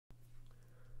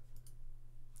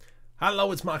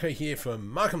Hello, it's Marco here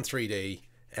from Markom3D,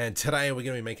 and today we're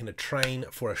going to be making a train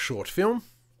for a short film.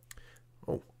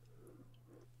 Oh.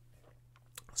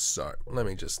 So, let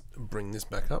me just bring this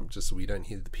back up, just so we don't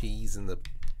hear the P's and the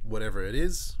whatever it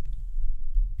is.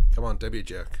 Come on, don't be a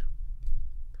jerk.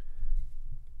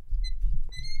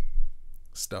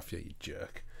 Stuff you, you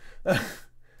jerk.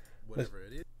 Whatever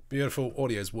it is. Beautiful,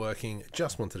 audio's working,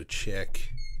 just wanted to check.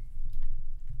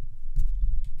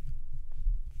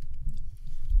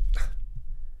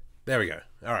 There we go.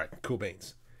 All right, cool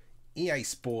beans. EA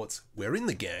Sports, we're in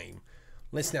the game.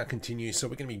 Let's now continue. So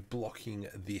we're going to be blocking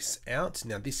this out.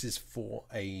 Now this is for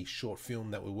a short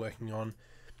film that we're working on.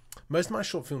 Most of my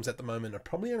short films at the moment are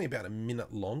probably only about a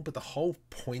minute long, but the whole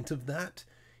point of that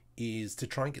is to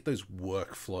try and get those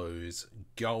workflows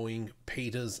going.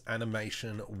 Peter's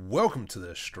animation, welcome to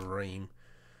the stream.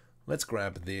 Let's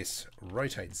grab this,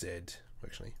 rotate Z,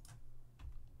 actually.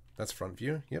 That's front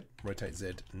view, yep, rotate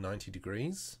Z 90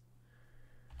 degrees.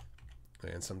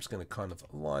 And so I'm just going to kind of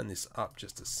line this up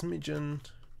just a smidgen.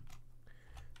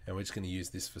 And we're just going to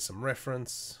use this for some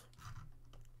reference.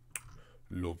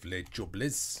 Lovely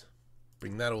jobless.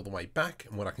 Bring that all the way back.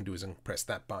 And what I can do is I can press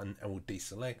that button and we'll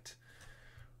deselect.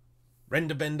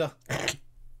 Render bender.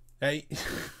 Hey.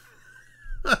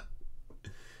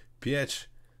 PH.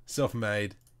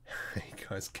 Self-made. How you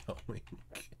guys going?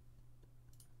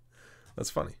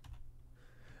 That's funny.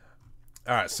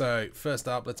 Alright, so first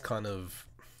up, let's kind of...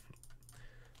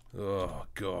 Oh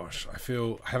gosh, I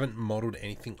haven't modeled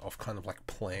anything off kind of like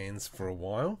plans for a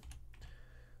while.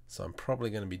 So I'm probably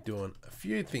going to be doing a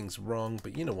few things wrong,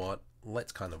 but you know what?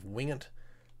 Let's kind of wing it.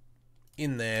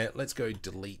 In there, let's go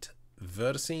delete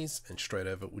vertices, and straight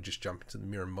over we'll just jump into the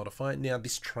mirror and modify it. Now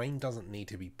this train doesn't need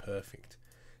to be perfect,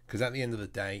 because at the end of the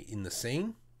day in the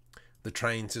scene, the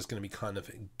train's just going to be kind of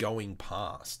going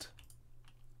past.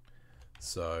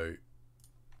 So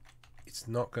it's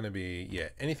not going to be, yeah,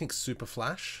 anything super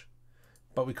flash,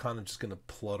 but we're kind of just going to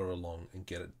plotter along and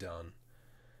get it done.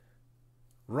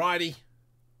 Righty,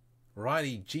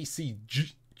 GCC,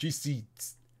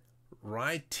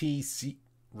 righty,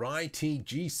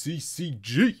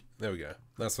 GCCG. There we go.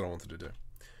 That's what I wanted to do.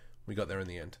 We got there in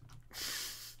the end.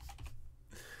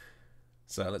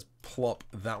 So let's plop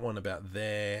that one about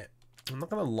there. I'm not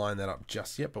going to line that up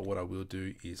just yet, but what I will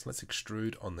do is let's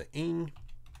extrude on the ing.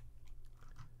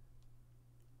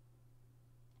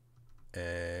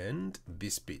 And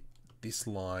this bit, this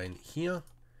line here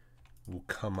will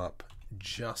come up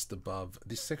just above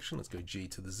this section. Let's go G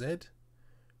to the Z,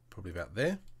 probably about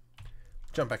there.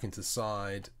 Jump back into the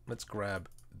side. Let's grab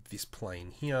this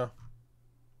plane here.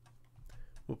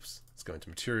 Whoops, let's go into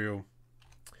material.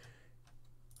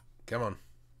 Come on.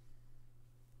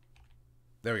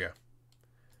 There we go.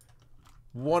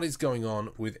 What is going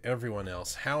on with everyone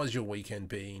else? How has your weekend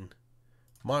been?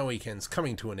 My weekend's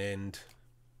coming to an end.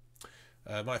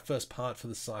 My first part for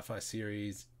the sci-fi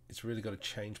series, it's really got to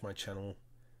change my channel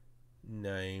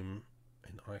name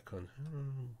and icon.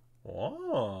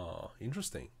 Oh,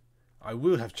 interesting. I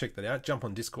will have checked that out. Jump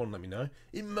on Discord and let me know.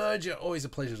 Emerger, always a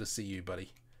pleasure to see you,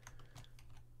 buddy.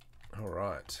 All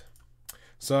right.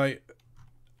 So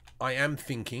I am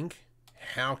thinking,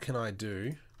 how can I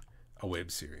do a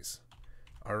web series?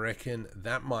 I reckon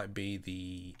that might be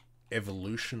the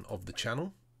evolution of the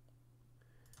channel,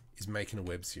 is making a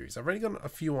web series. I've already got a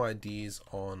few ideas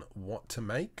on what to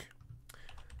make.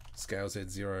 Scale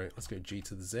Z0, let's go G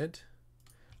to the Z.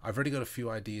 I've already got a few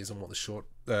ideas on what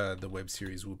the web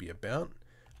series will be about.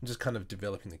 I'm just kind of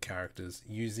developing the characters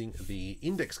using the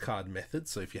index card method.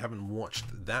 So if you haven't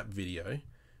watched that video,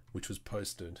 which was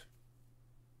posted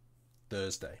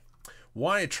Thursday.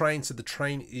 Why a train? So the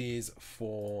train is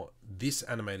for this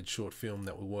animated short film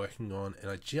that we're working on, and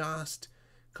I just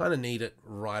kind of need it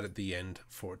right at the end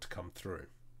for it to come through.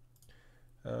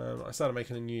 I started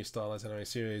making a new Starlight anime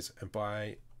series, and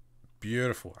by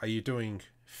beautiful, are you doing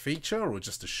feature or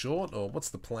just a short, or what's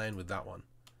the plan with that one?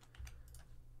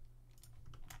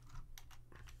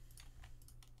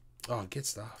 Oh, get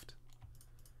stuffed.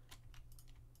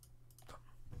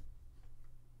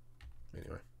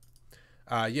 Anyway,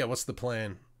 yeah, what's the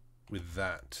plan with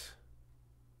that?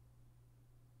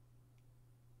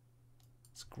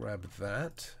 Grab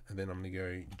that, and then I'm going to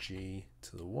go G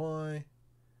to the Y.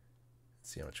 Let's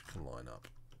see how much we can line up.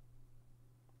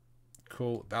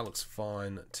 Cool, that looks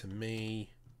fine to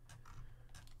me.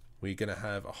 We're going to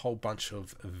have a whole bunch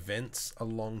of events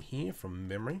along here from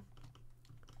memory.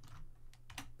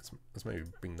 Let's maybe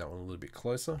bring that one a little bit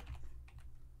closer.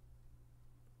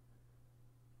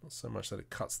 Not so much that it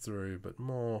cuts through, but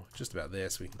more just about there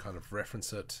so we can kind of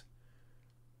reference it.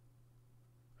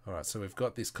 Alright, so we've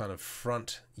got this kind of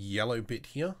front yellow bit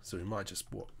here, so we might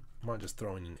just Might just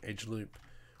throw in an edge loop.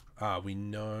 We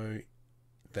know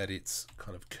that it's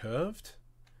kind of curved.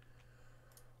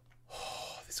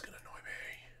 Oh, this is going to annoy me.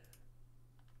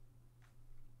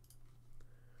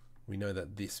 We know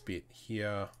that this bit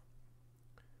here,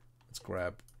 let's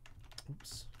grab,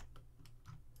 oops.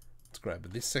 Let's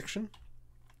grab this section,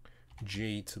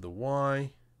 G to the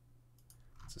Y,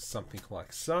 so something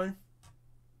like so.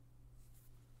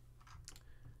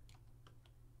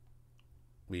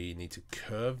 We need to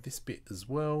curve this bit as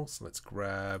well, so let's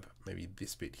grab maybe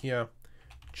this bit here,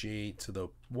 G to the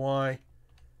Y.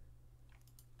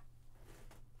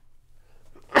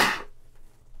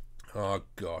 Oh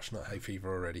gosh, not hay fever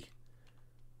already.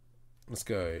 Let's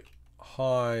go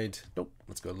hide. Nope,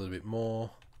 let's go a little bit more.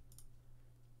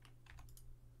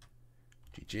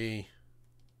 GG.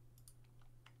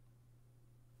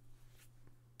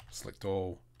 Select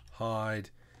all. Hide.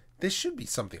 There should be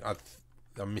something.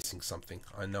 I'm missing something.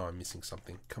 I know I'm missing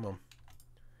something. Come on.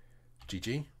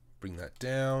 GG. Bring that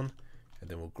down. And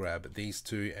then we'll grab these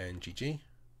two and GG.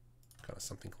 Kind of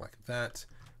something like that.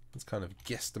 Let's kind of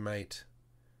guesstimate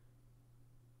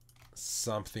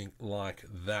something like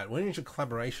that. When is your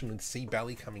collaboration with C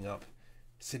Bally coming up?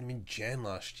 I said him in Jan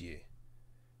last year.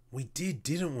 We did,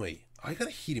 didn't we? I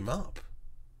gotta hit him up.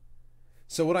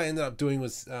 So what I ended up doing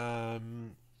was at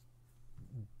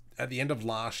the end of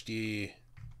last year,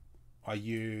 I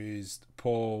used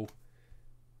Paul.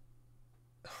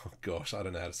 Oh gosh, I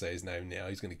don't know how to say his name now.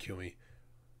 He's gonna kill me.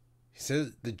 He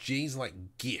says the G's like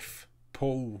GIF.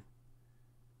 Paul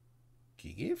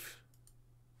GIF?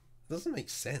 Doesn't make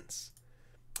sense.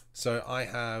 So I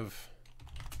have,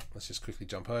 let's just quickly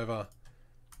jump over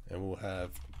and we'll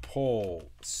have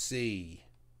Paul C.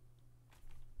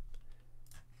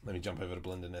 Let me jump over to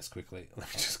Blender Nest quickly. Let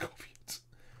me just copy it.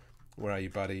 Where are you,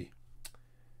 buddy?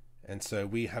 And so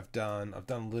we have done, I've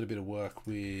done a little bit of work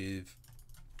with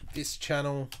this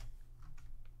channel.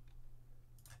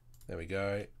 There we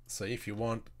go. So if you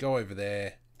want, go over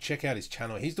there, check out his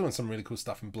channel. He's doing some really cool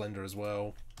stuff in Blender as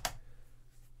well.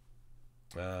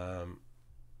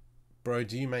 Bro,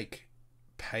 do you make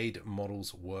paid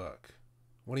models work?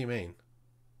 What do you mean?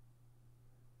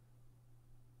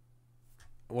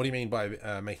 What do you mean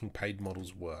by making paid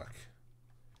models work?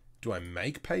 Do I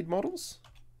make paid models?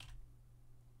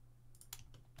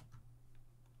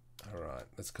 Alright,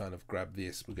 let's kind of grab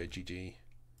this. We'll go GG.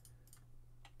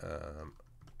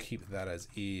 Keep that as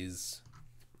is.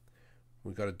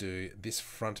 We've got to do this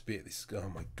front bit. This, oh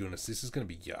my goodness, this is going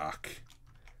to be yuck.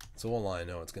 That's all I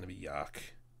know. It's going to be yuck.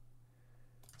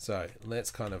 So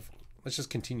let's just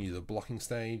continue the blocking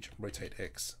stage. Rotate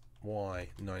X, Y,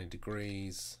 90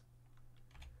 degrees.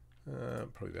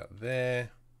 Probably about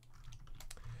there.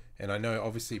 And I know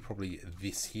obviously probably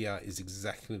this here is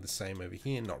exactly the same over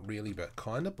here. Not really, but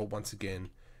kind of. But once again,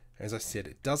 as I said,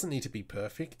 it doesn't need to be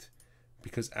perfect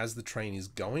because as the train is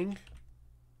going,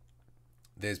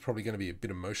 there's probably going to be a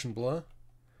bit of motion blur.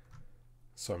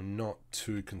 So I'm not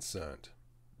too concerned.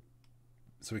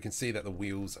 So we can see that the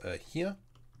wheels are here.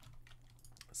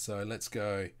 So let's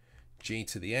go G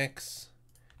to the X,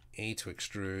 E to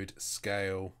extrude,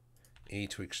 scale, E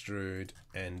to extrude,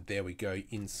 and there we go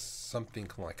in something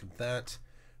like that.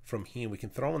 From here we can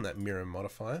throw on that mirror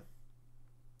modifier.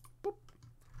 Boop.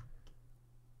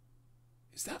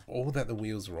 Is that all that the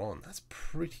wheels are on? That's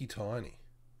pretty tiny.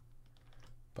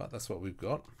 But that's what we've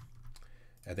got.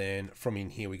 And then from in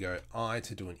here we go I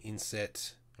to do an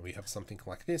inset, and we have something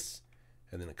like this,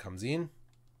 and then it comes in.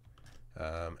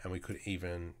 And we could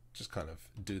even just kind of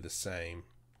do the same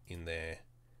in there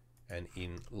and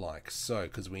in like so,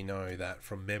 because we know that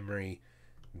from memory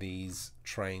these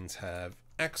trains have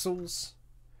axles.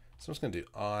 So I'm just going to do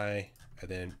I and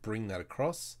then bring that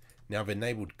across. Now I've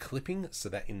enabled clipping so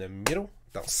that in the middle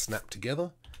they'll snap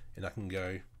together, and I can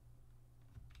go,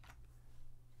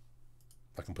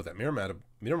 I can put that mirror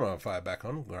modifier back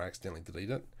on where I accidentally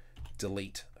deleted it.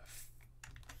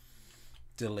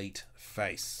 Delete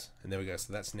face, and there we go.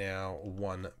 So that's now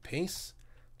one piece.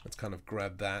 Let's kind of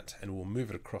grab that and we'll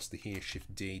move it across to here.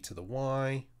 Shift D to the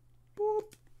Y.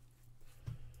 Boop.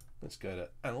 Let's go to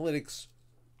analytics.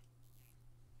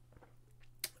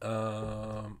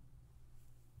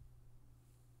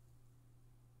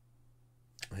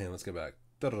 Here, let's go back.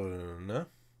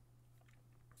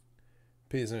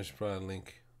 Peter's provided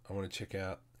link. I want to check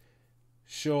out.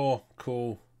 Sure,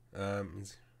 cool.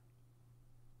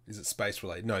 Is it space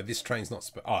related? No, this train's not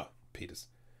space. Oh, Peter's.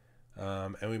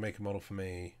 And we make a model for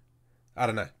me. I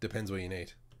don't know. Depends what you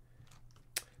need.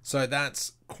 So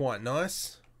that's quite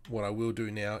nice. What I will do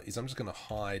now is I'm just going to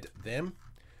hide them.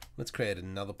 Let's create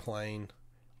another plane.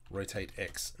 Rotate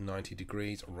X 90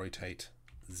 degrees. Rotate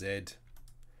Z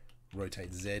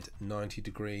rotate Z 90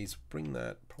 degrees, bring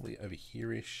that probably over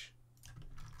here-ish.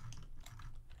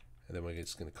 And then we're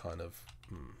just going to kind of,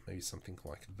 maybe something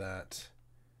like that.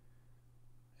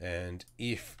 And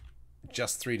if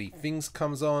just 3D Things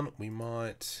comes on, we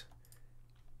might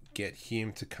get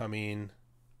him to come in.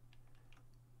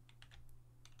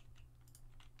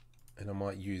 And I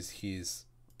might use his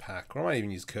pack, or I might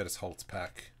even use Curtis Holt's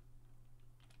pack.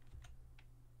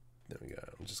 There we go.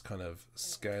 I'm just kind of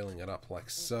scaling it up like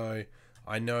so.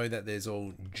 I know that there's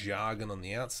all jargon on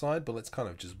the outside, but let's kind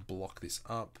of just block this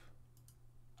up.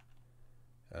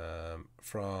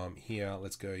 From here,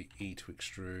 let's go E to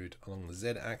extrude along the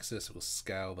Z axis. We'll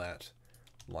scale that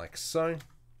like so.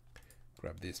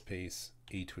 Grab this piece,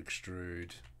 E to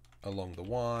extrude along the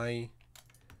Y.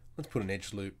 Let's put an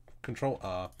edge loop, Control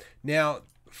R. Now,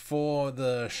 for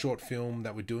the short film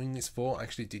that we're doing this for, I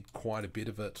actually did quite a bit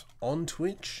of it on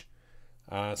Twitch.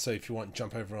 So if you want,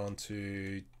 jump over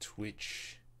onto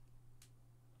Twitch.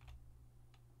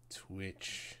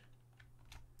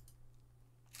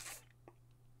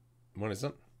 What is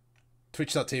it?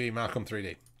 Twitch.tv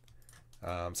Markom3D.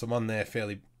 So I'm on there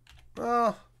fairly...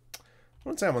 I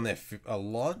wouldn't say I'm on there a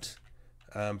lot.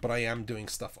 But I am doing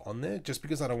stuff on there just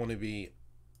because I don't want to be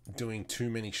doing too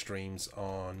many streams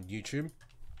on YouTube.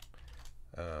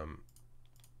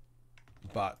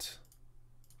 But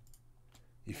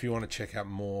if you want to check out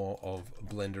more of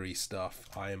Blendery stuff,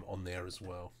 I am on there as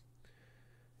well.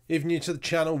 If you're new to the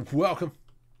channel, welcome.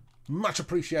 Much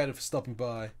appreciated for stopping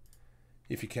by.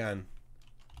 If you can,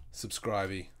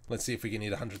 subscribe. Let's see if we can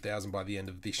hit 100,000 by the end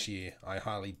of this year. I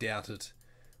highly doubt it,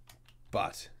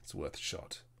 but it's worth a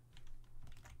shot.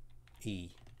 E.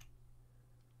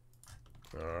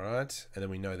 Alright, and then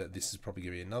we know that this is probably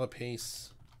going to be another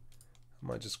piece. I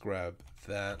might just grab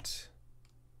that.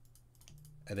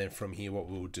 And then from here, what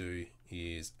we'll do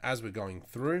is, as we're going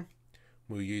through,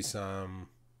 we'll use some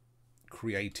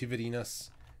creativiness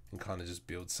and kind of just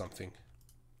build something.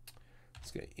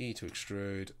 Let's go E to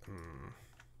extrude.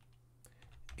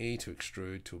 E to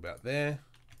extrude to about there.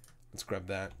 Let's grab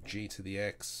that. G to the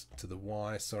X to the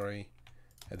Y, sorry.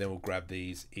 And then we'll grab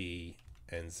these E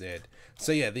and Z.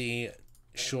 So yeah, the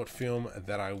short film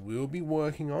that I will be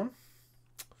working on.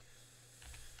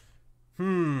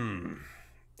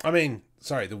 I mean,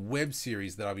 sorry, the web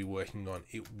series that I'll be working on,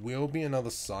 it will be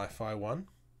another sci-fi one.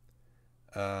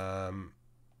 I'm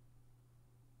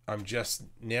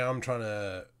trying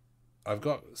to... I've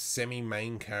got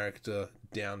semi-main character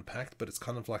down packed, but it's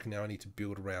kind of like now I need to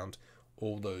build around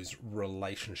all those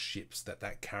relationships that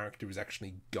that character is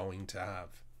actually going to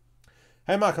have.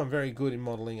 Hey Mark, I'm very good in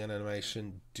modeling and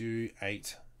animation. Do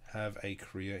 8 have a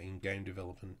career in game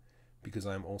development? Because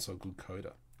I am also a good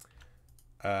coder.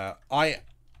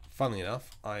 Funnily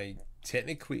enough, I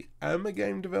technically am a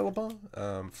game developer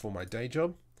for my day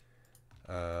job.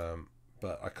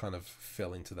 But I kind of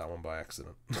fell into that one by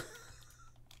accident.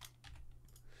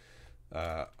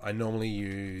 I normally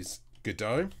use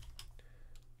Godot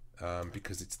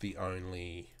because it's the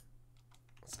only...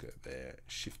 Let's go there.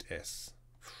 Shift S.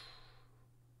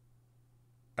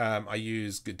 I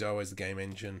use Godot as the game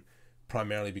engine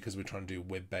primarily because we're trying to do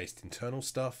web-based internal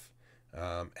stuff.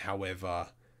 However,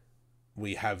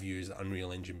 we have used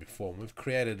Unreal Engine before, and we've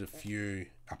created a few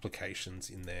applications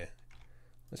in there.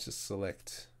 Let's just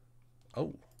select...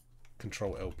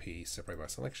 Control LP, separate by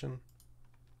selection.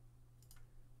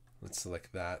 Let's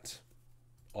select that.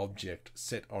 Object,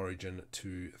 set origin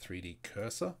to 3D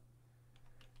cursor.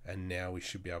 And now we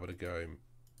should be able to go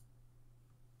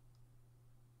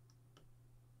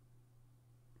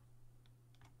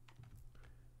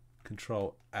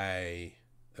Control A,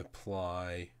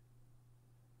 apply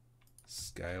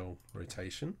scale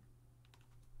rotation.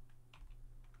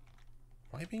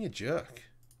 Why are you being a jerk?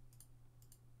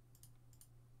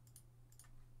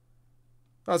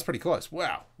 Oh, that's pretty close.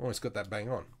 Wow, almost got that bang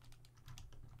on.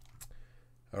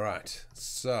 All right,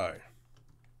 so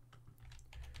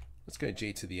let's go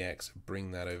G to the X,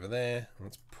 bring that over there.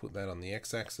 Let's put that on the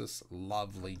X-axis.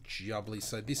 Lovely jubbly.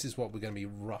 So this is what we're going to be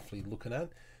roughly looking at.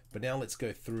 But now let's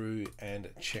go through and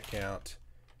check out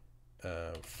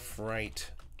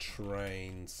freight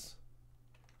trains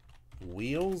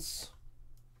wheels.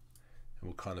 And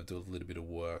we'll kind of do a little bit of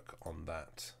work on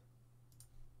that.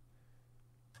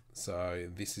 So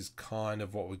this is kind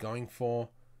of what we're going for.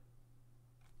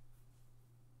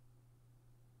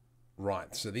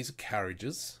 Right, so these are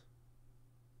carriages.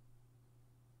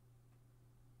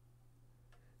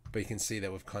 But you can see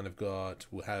that we've kind of got,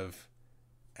 we'll have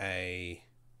a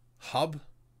hub.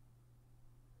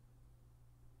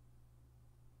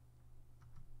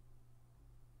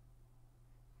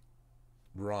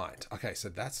 Right, okay, so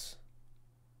that's...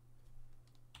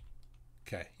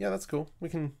 Okay, yeah, that's cool. We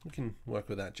can work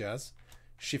with that jazz.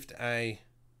 Shift A.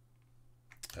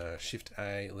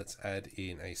 Let's add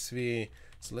in a sphere.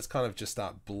 So let's kind of just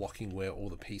start blocking where all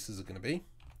the pieces are going to be.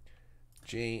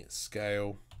 G,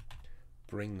 scale,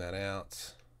 bring that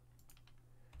out.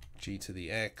 G to the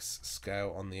X,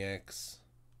 scale on the X.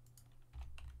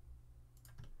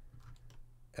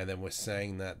 And then we're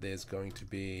saying that there's going to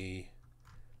be,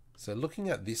 so looking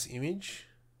at this image,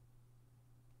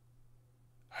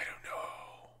 I don't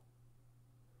know.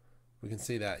 We can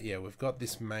see that, yeah, we've got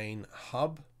this main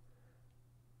hub,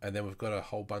 and then we've got a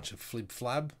whole bunch of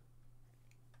flib-flab.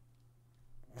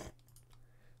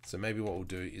 So maybe what we'll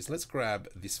do is let's grab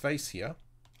this face here.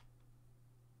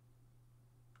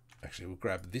 Actually, we'll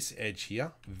grab this edge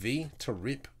here, V to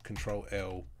rip, Control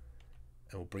L,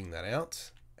 and we'll bring that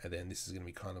out. And then this is going to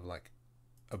be kind of like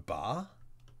a bar.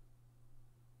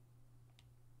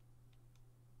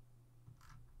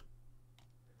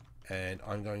 And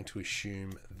I'm going to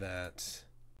assume that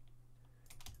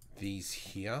these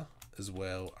here as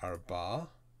well are a bar.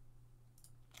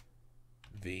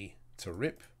 V to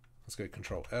rip. Let's go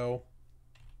Control L.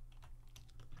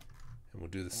 And we'll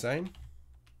do the same.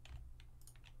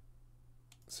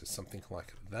 So something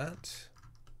like that.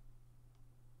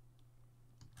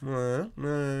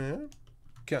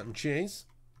 Cutting cheese.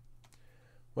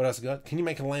 What else I got? Can you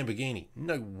make a Lamborghini?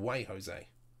 No way, Jose.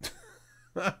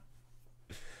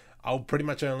 I'll pretty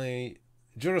much only,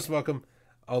 Juris welcome,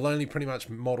 I'll only pretty much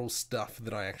model stuff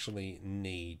that I actually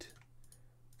need.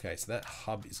 Okay, so that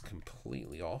hub is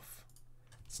completely off.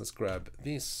 So let's grab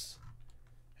this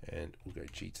and we'll go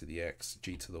G to the X,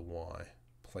 G to the Y.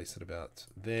 Place it about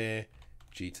there.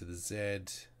 G to the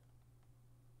Z.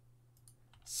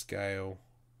 Scale.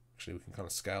 Actually, we can kind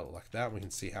of scale it like that. We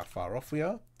can see how far off we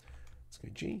are. Let's go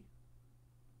G.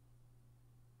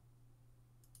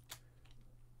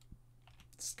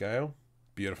 Scale.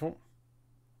 Beautiful.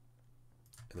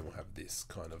 And then we'll have this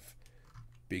kind of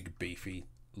big, beefy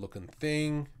looking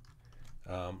thing.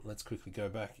 Let's quickly go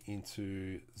back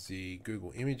into the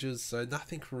Google Images. So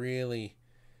nothing really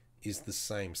is the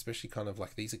same, especially kind of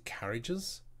like these are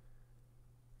carriages.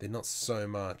 They're not so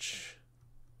much...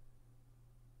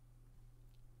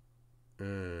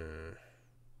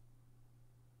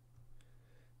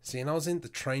 See, and I was in the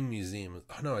train museum.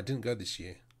 Oh no, I didn't go this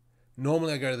year.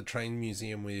 Normally I go to the train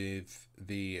museum with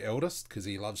the eldest because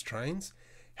he loves trains.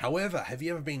 However, have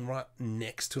you ever been right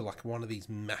next to like one of these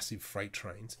massive freight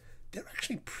trains? They're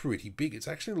actually pretty big. It's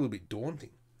actually a little bit daunting.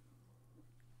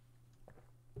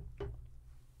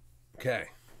 Okay.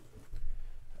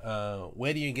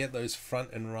 Where do you get those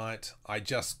front and right? I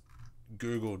just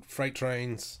Googled freight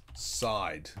trains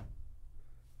side.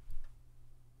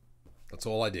 That's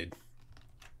all I did.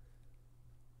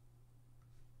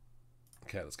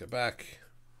 Okay, let's go back.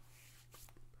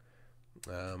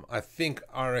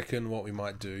 I reckon what we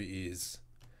might do is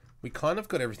we kind of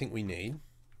got everything we need.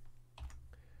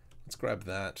 Let's grab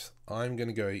that. I'm going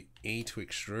to go E to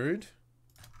extrude.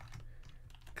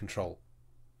 Control.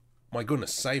 My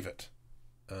goodness, save it.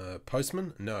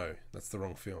 Postman? No, that's the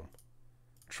wrong film.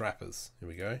 Trappers. Here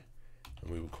we go.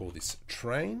 And we will call this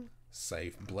train.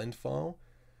 Save blend file.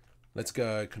 Let's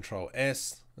go Control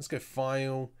S. Let's go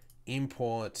File,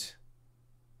 Import,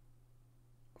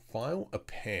 File,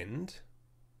 Append.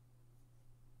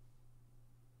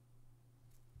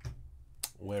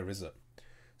 Where is it?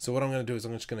 So what I'm going to do is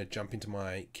I'm just going to jump into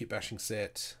my kit bashing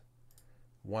set,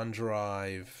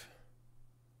 OneDrive,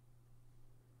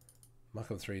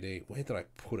 Markom3D. Where did I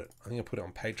put it? I think I put it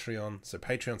on Patreon. So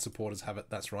Patreon supporters have it.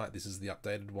 That's right. This is the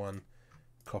updated one.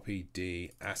 Copy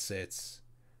D, assets,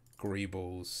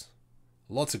 Greebles,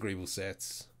 lots of Greeble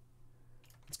sets.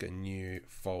 Let's go new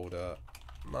folder,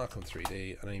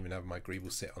 Markom3D. I don't even have my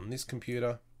Greeble set on this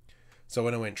computer. So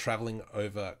when I went traveling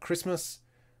over Christmas,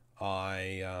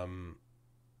 I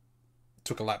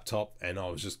took a laptop and I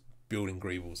was just building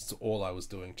Greebles. That's all I was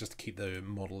doing, just to keep the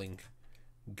modeling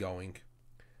going.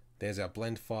 There's our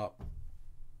blend file.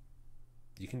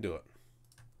 You can do it.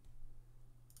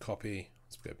 Copy.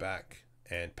 Let's go back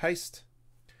and paste.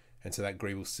 And so that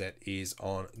Greeble set is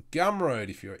on Gumroad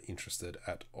if you're interested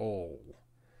at all.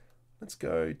 Let's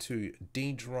go to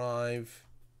D drive,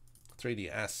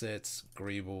 3D assets,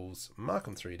 Greebles,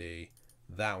 Markom3D,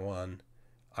 that one.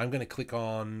 I'm going to click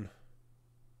on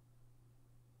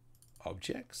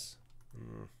objects.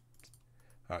 All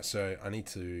right, so I need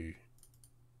to,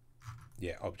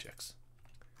 yeah, objects.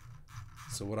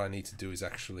 So what I need to do is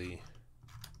actually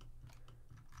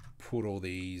put all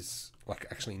these, like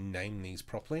actually name these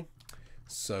properly.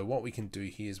 So what we can do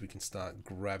here is we can start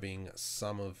grabbing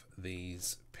some of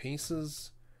these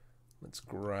pieces. Let's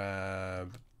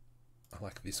grab, I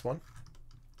like this one.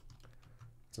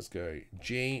 let's go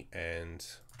G and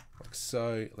like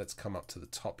so. Let's come up to the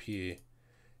top here.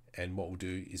 And what we'll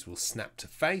do is we'll snap to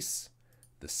face,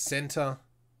 the center,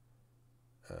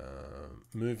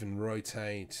 move and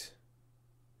rotate,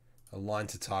 align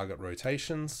to target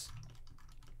rotations.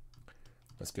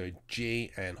 Let's go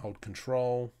G and hold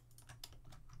control.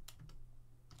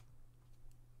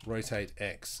 Rotate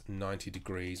X 90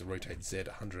 degrees, rotate Z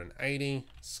 180,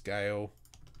 scale.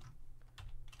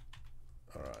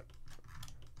 All right.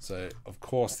 So of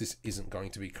course this isn't going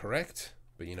to be correct,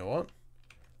 but you know what?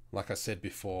 Like I said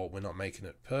before, we're not making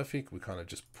it perfect. We're kind of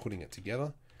just putting it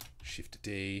together. Shift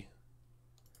D.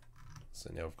 So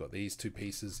now we've got these two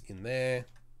pieces in there.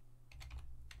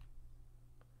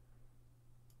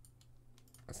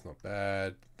 That's not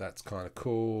bad. That's kind of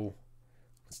cool.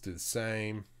 Let's do the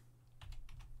same.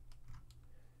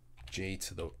 G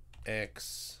to the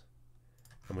X.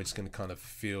 And we're just going to kind of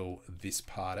fill this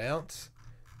part out.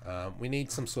 We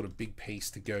need some sort of big piece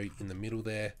to go in the middle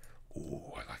there.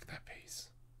 Oh, I like that piece.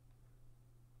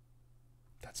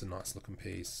 That's a nice looking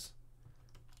piece.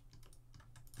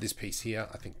 This piece here,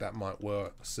 I think that might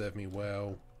work, serve me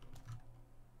well.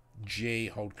 G,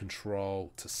 hold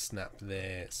control to snap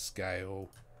there, scale.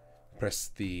 Press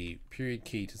the period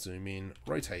key to zoom in,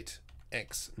 rotate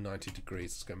X 90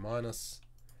 degrees, let's go minus.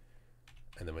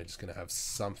 And then we're just going to have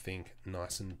something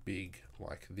nice and big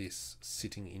like this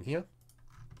sitting in here.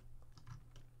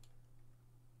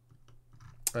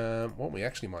 What we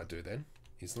actually might do then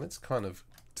is let's kind of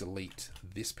delete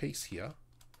this piece here,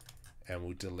 and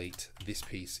we'll delete this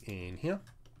piece in here,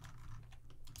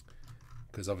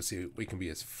 because obviously we can be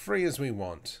as free as we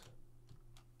want.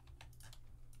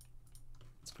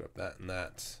 Let's grab that and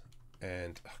that,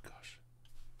 and oh gosh,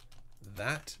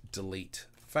 that, delete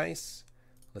face.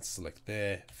 Let's select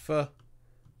there, to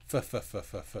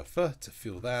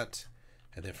fill that,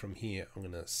 and then from here I'm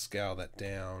going to scale that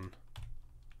down.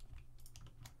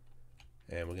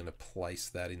 And we're going to place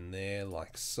that in there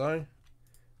like so.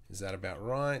 Is that about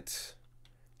right?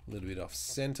 A little bit off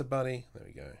center, buddy. There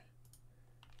we go.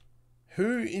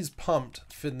 Who is pumped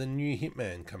for the new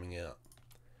Hitman coming out?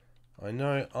 I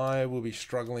know I will be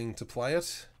struggling to play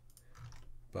it,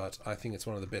 but I think it's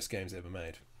one of the best games ever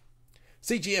made.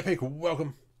 CG Epic,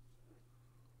 welcome.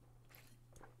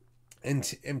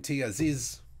 And MT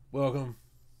Aziz, welcome.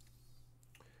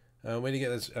 Where do you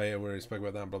get this? Oh yeah, we already spoke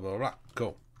about that. Blah blah blah.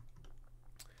 Cool.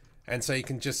 And so you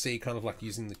can just see kind of like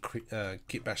using the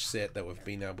Kitbash set that we've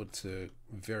been able to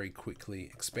very quickly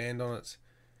expand on it.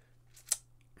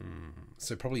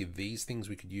 So probably these things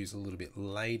we could use a little bit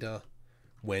later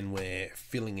when we're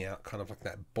filling out kind of like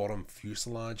that bottom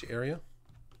fuselage area.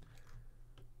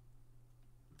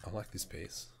 I like this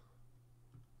piece.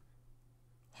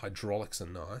 Hydraulics are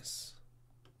nice.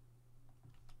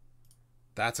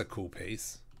 That's a cool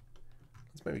piece.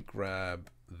 Let's maybe grab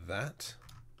that.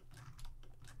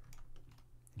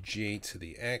 G to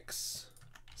the X,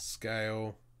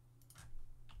 scale,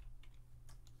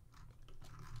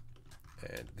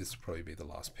 and this will probably be the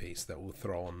last piece that we'll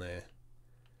throw on there,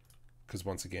 because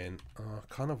once again I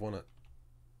kind of want it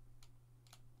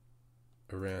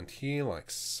around here like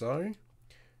so.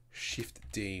 Shift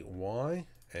D, Y,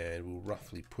 and we'll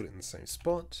roughly put it in the same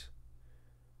spot,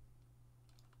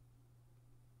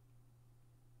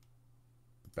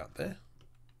 about there.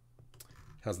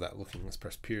 How's that looking? Let's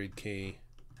press period key.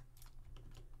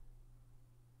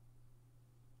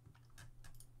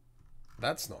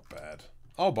 That's not bad.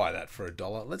 I'll buy that for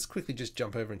 $1. Let's quickly just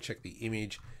jump over and check the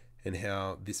image and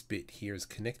how this bit here is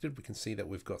connected. We can see that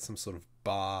we've got some sort of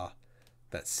bar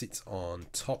that sits on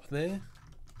top there,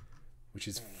 which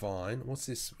is fine. What's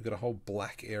this? We've got a whole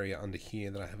black area under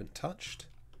here that I haven't touched,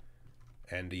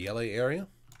 and a yellow area.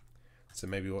 So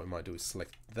maybe what we might do is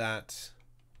select that.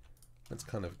 Let's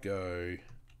kind of go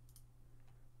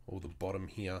all the bottom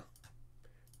here,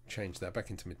 change that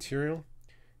back into material,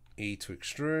 E to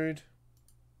extrude.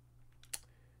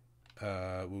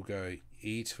 We'll go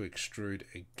E to extrude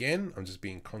again. I'm just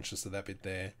being conscious of that bit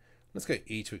there. Let's go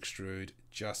E to extrude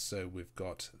just so we've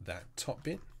got that top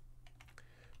bit.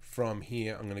 From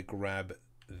here, I'm going to grab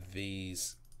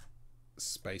these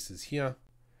spaces here,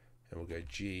 and we'll go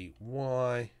G,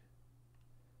 Y.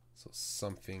 So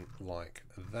something like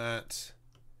that.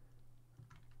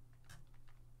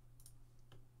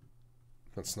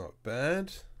 That's not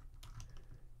bad.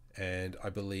 And I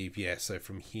believe, yeah, so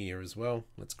from here as well,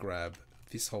 let's grab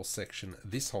this whole section,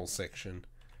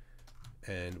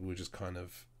 and we'll just kind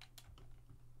of,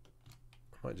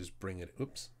 I might just bring it,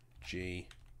 oops, G,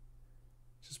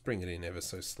 just bring it in ever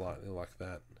so slightly like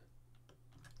that.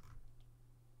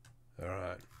 All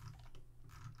right.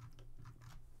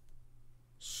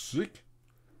 Sick.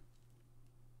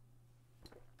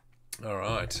 All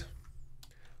right.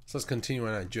 So let's continue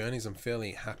on our journeys. I'm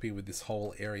fairly happy with this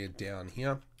whole area down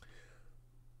here.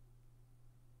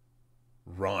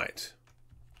 Right.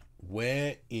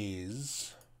 Where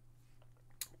is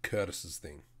Curtis's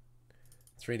thing?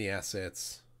 3D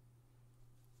assets.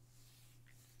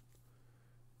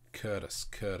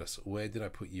 Curtis. Where did I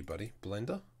put you, buddy?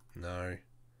 Blender? No.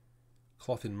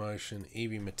 Cloth in motion.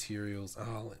 EEVEE Materials.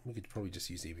 Oh, we could probably just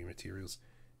use EEVEE Materials.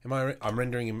 I'm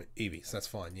rendering in EEVEE, so that's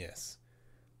fine. Yes.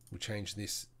 We'll change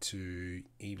this to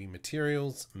EEVEE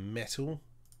Materials. Metal.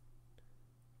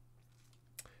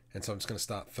 And so I'm just going to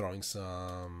start throwing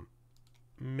some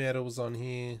metals on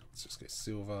here. Let's just go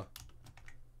silver.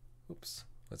 Oops.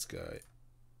 Let's go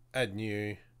add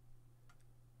new.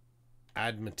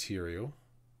 Add material.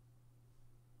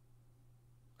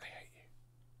 I hate you.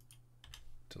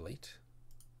 Delete.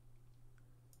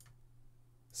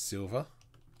 Silver.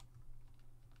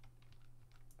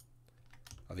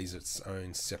 Oh, these are its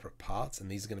own separate parts, and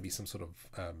these are going to be some sort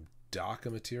of darker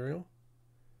material.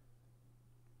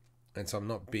 And so I'm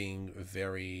not being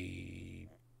very...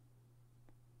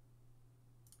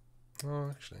 Oh,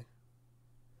 actually.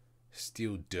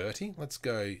 Steel dirty. Let's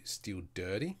go steel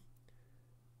dirty.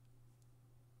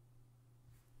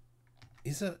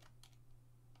 Is it...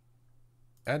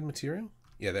 Add material?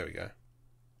 Yeah, there we go.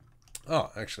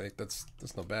 Oh, actually, that's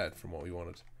not bad from what we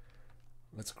wanted.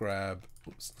 Let's grab...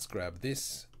 Oops, let's grab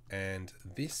this and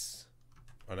this.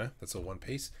 Oh no, that's all one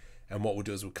piece. And what we'll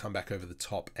do is we'll come back over the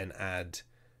top and add...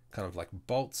 kind of like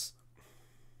bolts.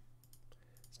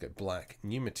 Let's go black,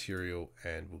 new material,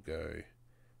 and we'll go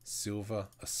silver,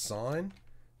 assign.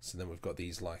 So then we've got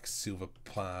these like silver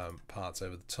parts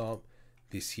over the top.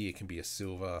 This here can be a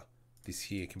silver. This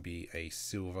here can be a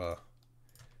silver.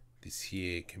 This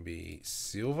here can be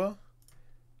silver.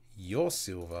 Your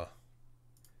silver.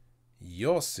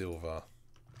 Your silver.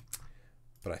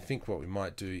 But I think what we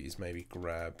might do is maybe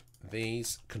grab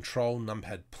these, control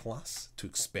numpad plus to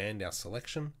expand our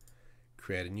selection,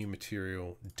 create a new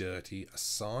material, dirty,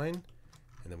 assign,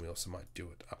 and then we also might do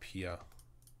it up here,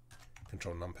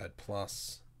 control numpad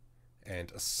plus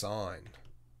and assign.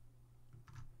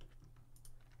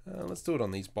 Let's do it on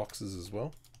these boxes as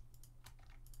well.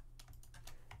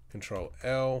 Control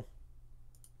L.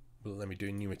 Will it let me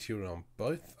do new material on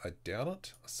both? I doubt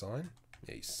it. Assign.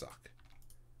 Yeah, you suck.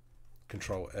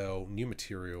 Control L, new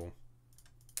material.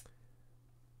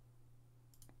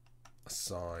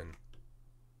 Assign.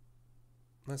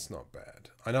 That's not bad.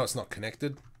 I know it's not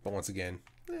connected, but once again,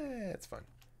 it's fine.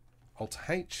 Alt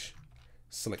H,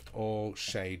 select all,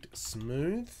 shade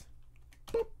smooth.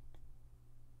 Boop.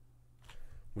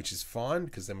 Which is fine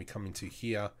because then we come into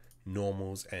here,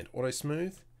 normals and auto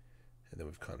smooth, and then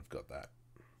we've kind of got that.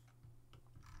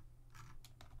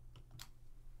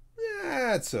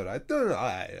 Yeah, that's all right.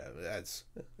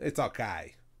 It's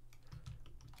okay.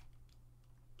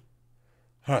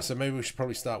 Alright, so maybe we should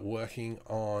probably start working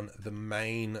on the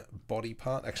main body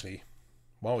part. Actually,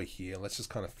 while we're here, let's just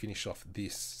kind of finish off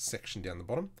this section down the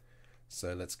bottom.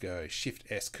 So let's go Shift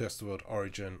S, cursor world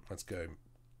origin. Let's go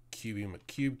cube,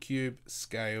 cube,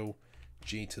 scale,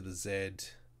 G to the Z,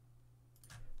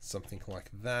 something like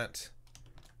that.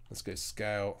 Let's go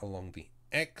scale along the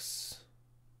X,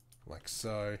 like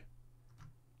so.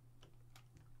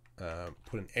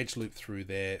 Put an edge loop through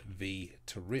there, V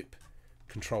to rip.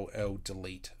 Control L,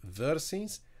 delete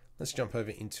vertices. Let's jump over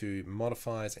into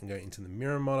modifiers and go into the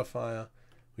mirror modifier.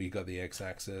 We got the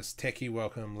X-axis. Techie,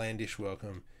 welcome. Landish,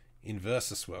 welcome.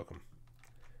 Inversus, welcome.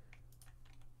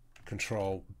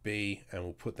 Control B, and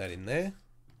we'll put that in there.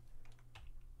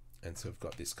 And so we've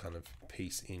got this kind of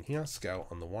piece in here. Scale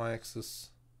on the Y-axis.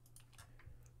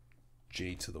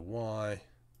 G to the Y.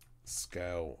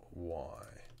 Scale Y.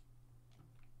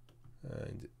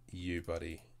 And you,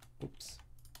 buddy. Oops.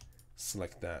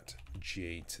 Select that,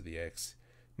 G to the X.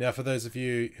 Now, for those of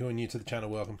you who are new to the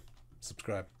channel, welcome.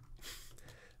 Subscribe.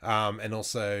 And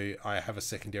also, I have a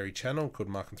secondary channel called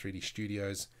Markom3D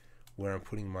Studios, where I'm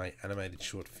putting my animated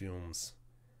short films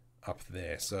up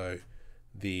there. So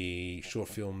the short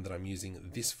film that I'm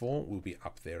using this for will be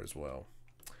up there as well.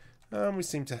 We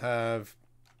seem to have...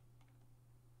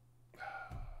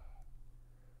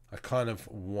 I kind of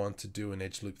want to do an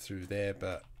edge loop through there,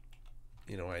 but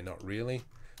in a way, not really.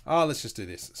 Let's just do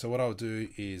this. So what I'll do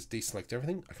is deselect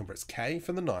everything. I can press K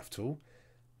for the knife tool,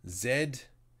 Z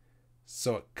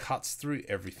so it cuts through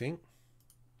everything,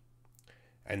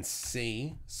 and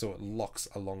C so it locks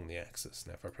along the axis.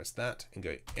 Now if I press that and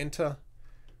go enter,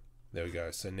 there we go.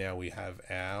 So now we have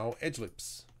our edge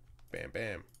loops. Bam,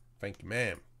 bam. Thank you,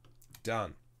 ma'am.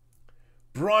 Done.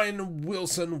 Brian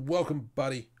Wilson, welcome,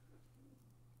 buddy.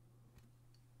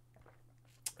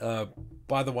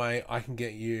 By the way, I can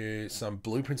get you some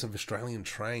blueprints of Australian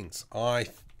trains. I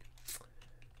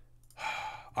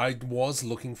was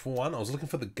looking for one. I was looking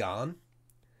for the gun,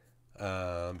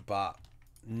 but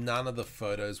none of the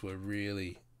photos were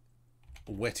really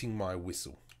wetting my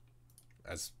whistle,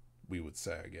 as we would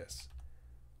say, I guess.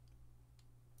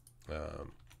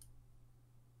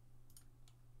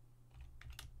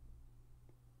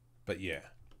 But yeah.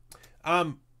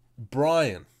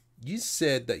 Brian, you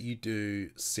said that you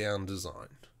do sound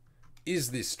design.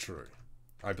 Is this true?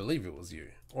 I believe it was you,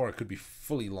 or I could be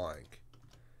fully lying,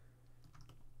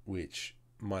 which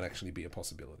might actually be a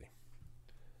possibility.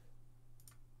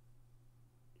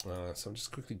 So I'm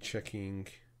just quickly checking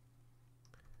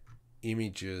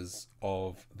images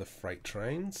of the freight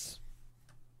trains.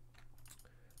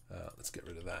 Let's get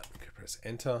rid of that. Okay, press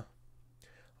enter.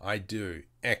 I do.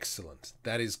 Excellent.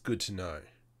 That is good to know.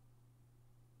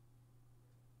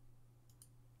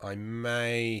 I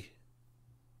may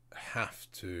have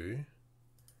to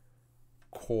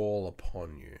call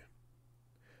upon you.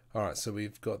 All right, so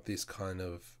we've got this kind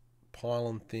of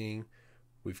pylon thing.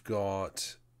 We've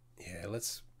got, yeah,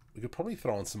 we could probably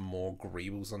throw on some more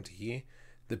greebles onto here.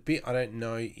 The bit I don't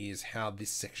know is how this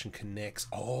section connects.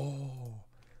 Oh,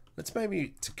 let's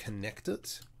maybe to connect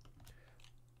it.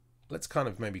 Let's kind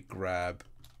of maybe grab,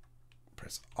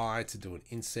 press I to do an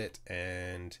inset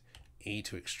and E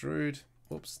to extrude.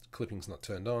 Whoops, clipping's not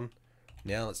turned on.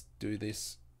 Now let's do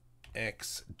this.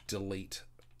 X delete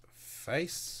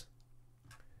face.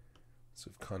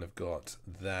 So we've kind of got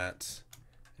that.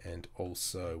 And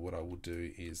also what I will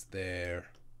do is there.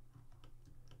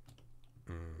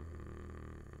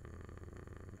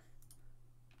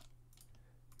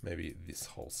 Maybe this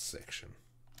whole section.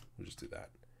 We'll just do that.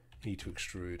 E to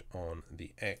extrude on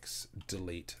the X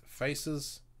delete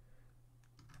faces.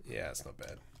 Yeah, it's not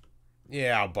bad.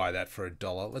 Yeah, I'll buy that for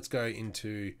 $1. Let's go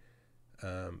into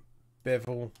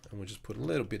bevel, and we'll just put a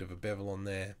little bit of a bevel on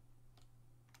there.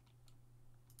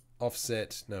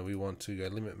 Offset, no, we want to go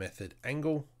limit method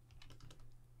angle.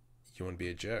 You want to be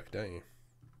a jerk, don't you?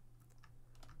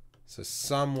 So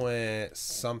somewhere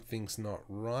something's not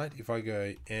right. If I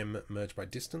go M merge by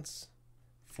distance,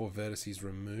 4 vertices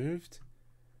removed,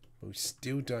 but we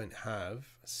still don't have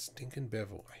a stinking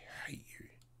bevel. I hate you.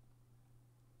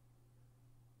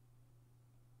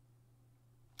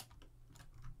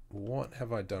 What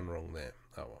have I done wrong there?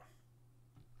 Oh well.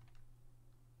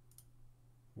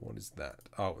 What is that?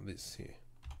 Oh, this here.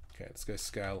 Okay, let's go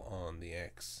scale on the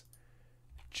X.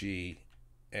 G,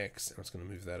 X. I'm just going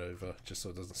to move that over just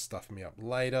so it doesn't stuff me up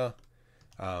later.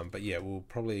 But yeah, we'll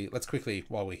probably, let's quickly,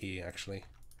 while we're here actually,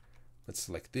 let's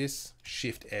select this.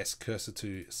 Shift S cursor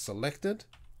to selected.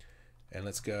 And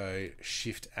let's go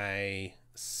Shift A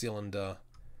cylinder.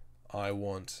 I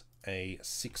want a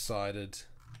 6-sided,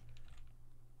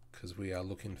 because we are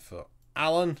looking for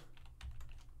Addon.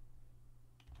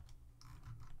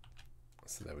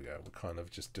 So there we go. We're kind of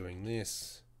just doing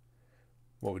this.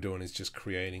 What we're doing is just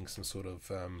creating some sort of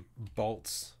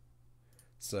bolts.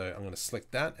 So I'm going to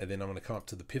select that, and then I'm going to come up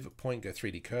to the pivot point, go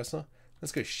 3D cursor.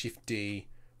 Let's go Shift D,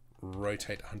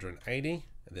 rotate 180, and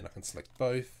then I can select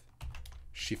both.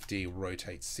 Shift D,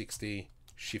 rotate 60,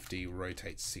 Shift D,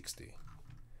 rotate 60.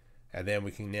 And then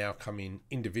we can now come in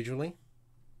individually.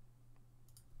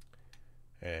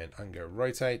 And I can go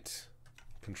rotate,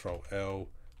 Control L,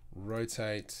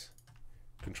 rotate,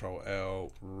 Control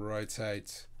L,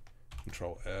 rotate,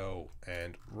 Control L,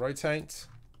 and rotate.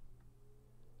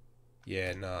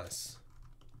 Yeah, nice.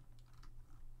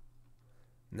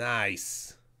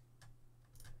 Nice.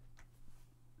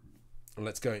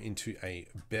 Let's go into a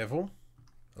bevel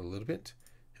a little bit,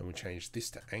 and we'll change this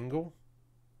to angle.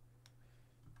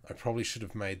 I probably should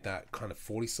have made that kind of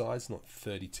 40 size, not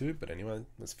 32, but anyway,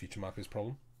 that's Future Marco's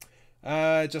problem.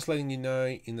 Just letting you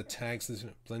know, in the tags, this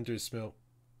blender is smell.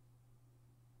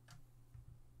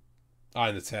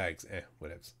 In the tags,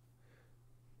 whatevs.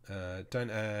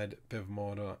 Don't add bevel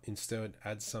mortar, instead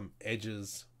add some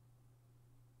edges.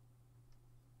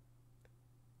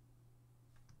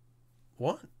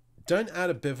 What? Don't add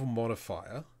a bevel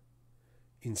modifier.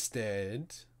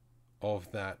 Instead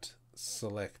of that,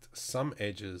 select some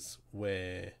edges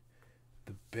where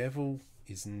the bevel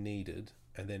is needed,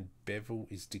 and then bevel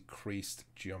is decreased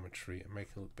geometry, and make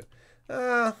it look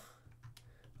better.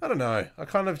 I don't know. I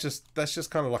kind of just, that's just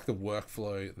kind of like the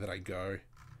workflow that I go.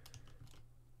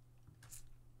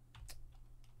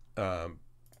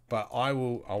 But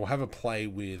I'll have a play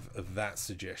with that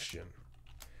suggestion.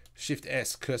 Shift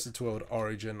S, cursor toward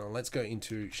origin, and let's go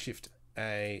into Shift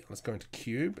A, let's go into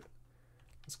cube.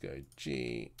 Let's go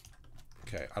G.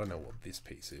 Okay, I don't know what this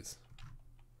piece is.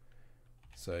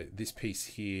 So this piece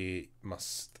here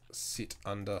must sit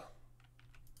under.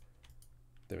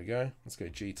 There we go. Let's go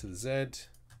G to the Z,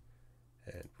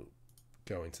 and we'll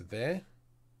go into there.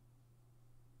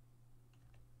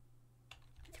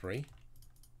 3.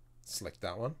 Select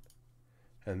that one,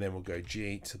 and then we'll go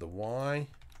G to the Y.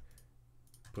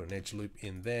 Put an edge loop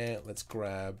in there. Let's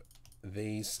grab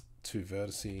these 2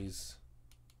 vertices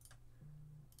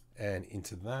and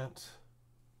into that.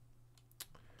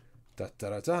 Da, da,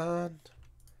 da, da.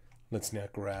 Let's now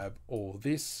grab all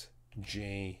this,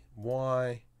 G,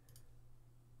 Y.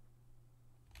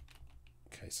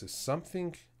 Okay, so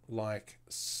something like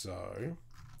so,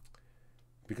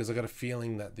 because I got a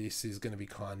feeling that this is going to be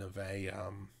kind of a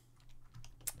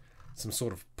some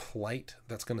sort of plate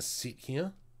that's going to sit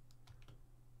here,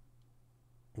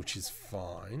 which is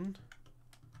fine.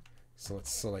 So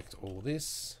let's select all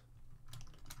this.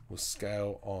 We'll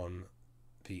scale on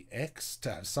the X to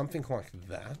have something like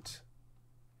that.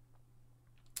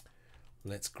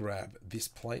 Let's grab this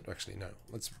plate. Actually, no,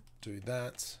 let's do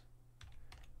that.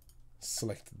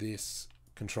 Select this,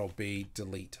 Control B,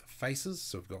 delete faces.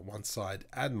 So we've got one side,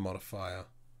 add modifier.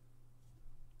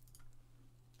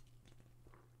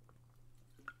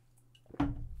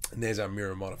 And there's our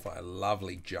mirror modifier.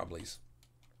 Lovely jubblies.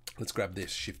 Let's grab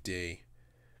this, Shift D.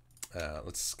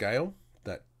 Let's scale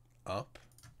that up.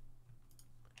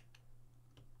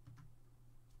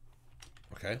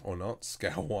 Okay, or not.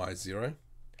 Scale Y 0.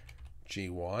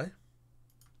 GY.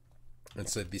 And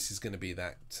so this is going to be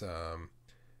that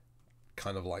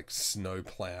kind of like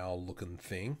snowplow looking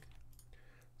thing.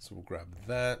 So we'll grab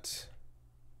that.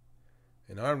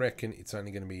 And I reckon it's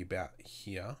only going to be about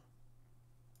here.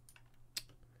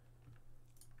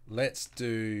 Let's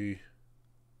do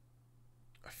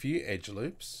a few edge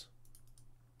loops.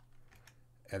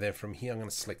 And then from here, I'm going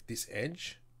to select this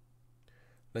edge.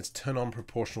 Let's turn on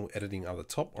proportional editing at the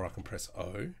top, or I can press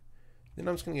O. Then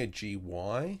I'm just going to go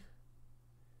GY.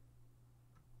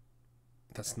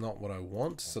 That's not what I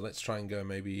want. So let's try and go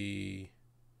maybe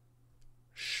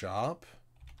sharp,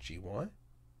 GY.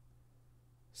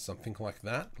 Something like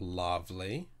that.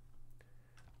 Lovely.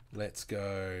 Let's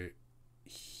go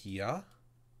here.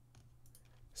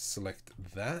 Select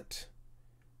that.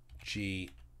 GY.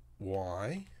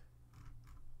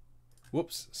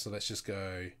 Whoops. So let's just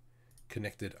go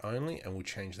connected only, and we'll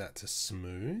change that to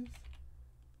smooth.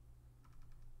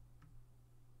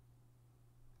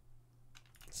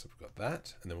 So we've got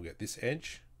that, and then we'll get this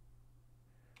edge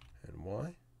and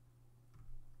Y.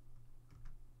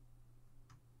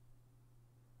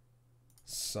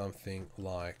 Something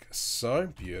like so.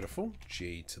 Beautiful.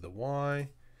 G to the Y.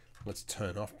 Let's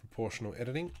turn off proportional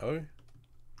editing. O.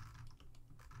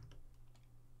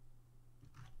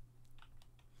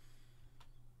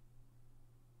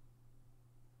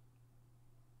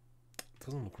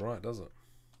 Doesn't look right, does it?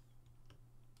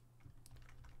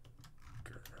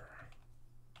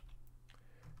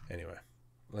 Anyway,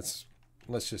 let's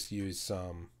just use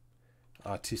some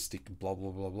artistic blah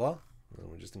blah blah blah. And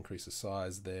we'll just increase the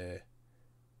size there.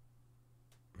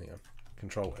 Hang on.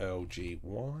 Control L G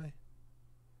Y.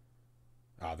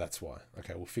 Ah, that's why.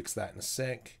 Okay, we'll fix that in a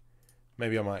sec.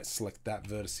 Maybe I might select that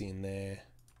vertex in there,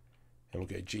 and we'll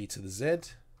go G to the Z.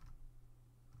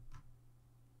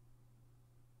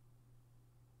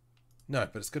 No,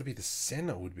 but it's got to be the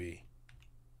center would be.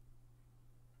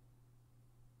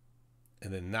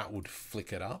 And then that would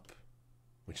flick it up,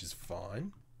 which is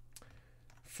fine.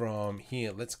 From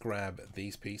here, let's grab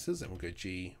these pieces and we'll go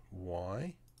G,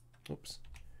 Y. Oops.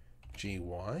 G,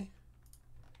 Y. And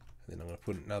then I'm going to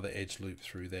put another edge loop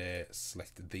through there.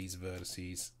 Select these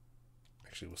vertices.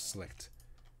 Actually, we'll select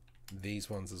these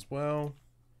ones as well.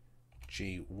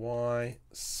 G, Y.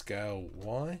 Scale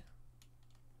Y.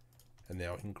 And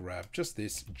now we can grab just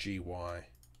this GY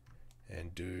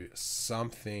and do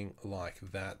something like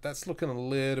that. That's looking a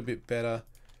little bit better.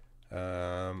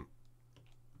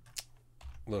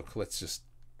 Look, let's just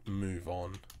move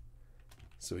on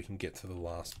so we can get to the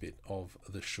last bit of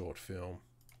the short film,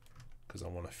 because I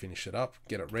want to finish it up,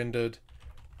 get it rendered.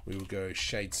 We will go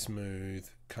shade smooth,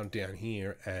 come down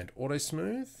here and auto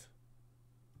smooth.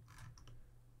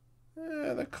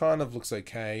 That kind of looks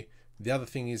okay. The other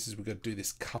thing is we've got to do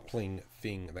this coupling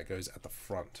thing that goes at the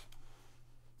front.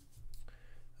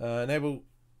 Enable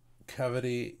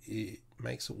cavity, it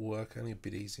makes it work only a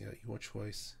bit easier. Your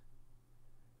choice.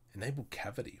 Enable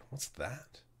cavity, what's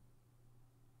that?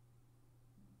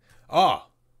 Ah!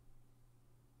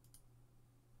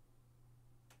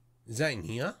 Is that in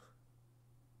here?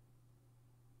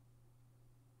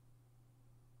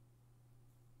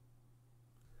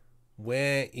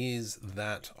 Where is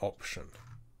that option?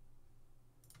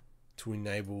 To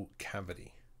enable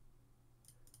cavity.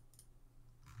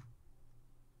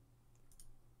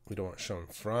 We don't want show in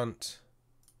front.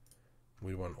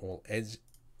 We want all edge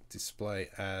display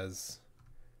as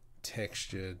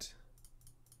textured.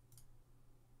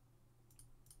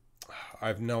 I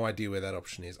have no idea where that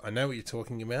option is. I know what you're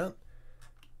talking about,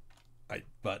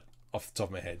 but off the top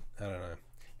of my head, I don't know.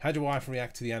 How do I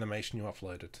react to the animation you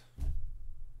uploaded?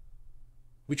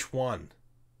 Which one?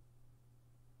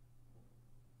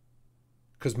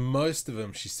 Because most of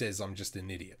them, she says I'm just an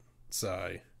idiot.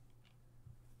 So,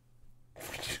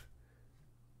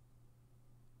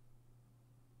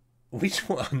 which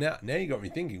one? Now you got me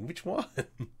thinking. Which one?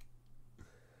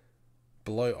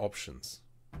 Below options.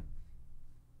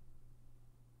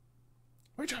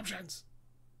 Which options?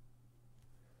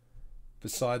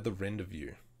 Beside the render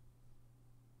view.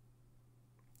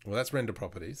 Well, that's render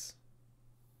properties.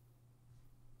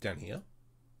 Down here.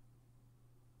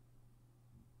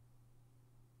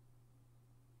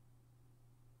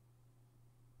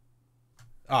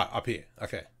 Ah, up here.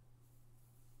 Okay.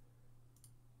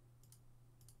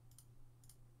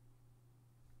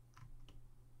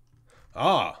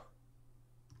 Ah.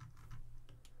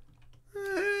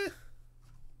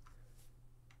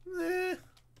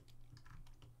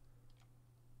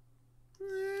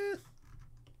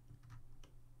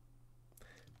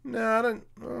 No, I don't.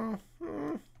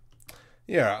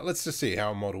 Yeah, let's just see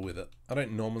how I model with it. I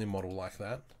don't normally model like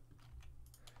that.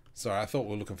 Sorry, I thought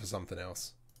we were looking for something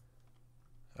else.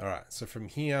 Alright, so from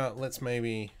here, let's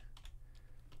maybe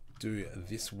do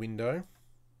this window.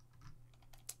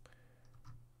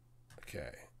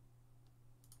 Okay.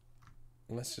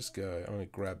 Let's just go. I'm going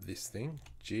to grab this thing.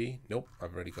 G. Nope,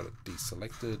 I've already got it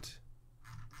deselected.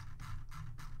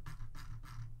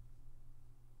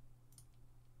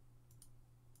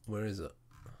 Where is it?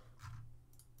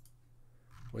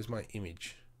 Where's my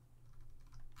image?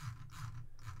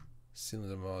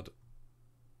 Cylinder mod.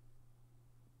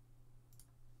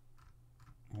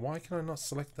 Why can I not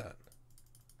select that?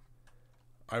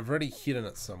 I've already hidden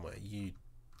it somewhere. You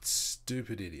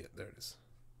stupid idiot. There it is.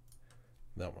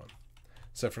 That one.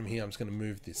 So from here, I'm just going to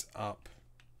move this up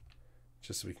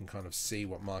just so we can kind of see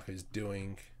what Marco is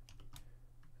doing.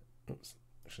 Oops.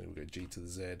 Actually, we'll go G to the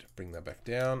Z, bring that back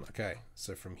down. Okay,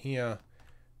 so from here,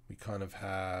 we kind of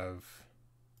have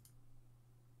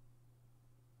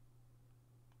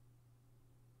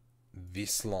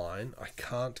this line. I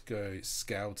can't go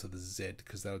scale to the Z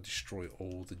because that'll destroy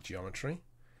all the geometry.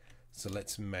 So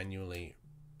let's manually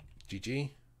GG,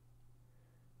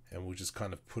 and we'll just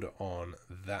kind of put it on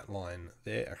that line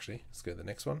there. Actually, let's go to the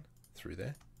next one through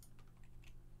there.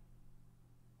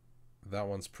 That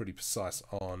one's pretty precise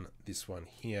on this one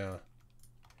here.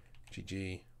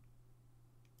 GG.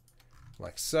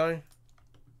 Like so.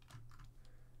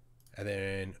 And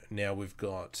then now we've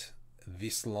got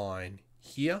this line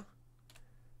here.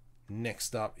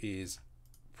 Next up is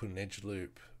put an edge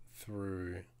loop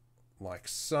through like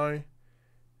so.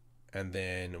 And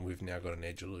then we've now got an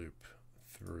edge loop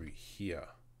through here.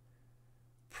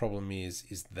 Problem is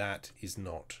that is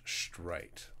not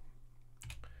straight.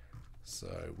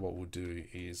 So what we'll do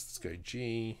is let's go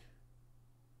G,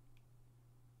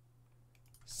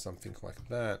 something like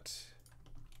that.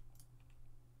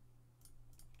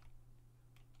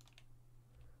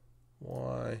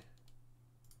 Y.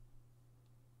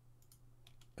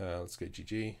 Let's go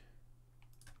GG.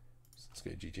 Let's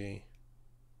go GG.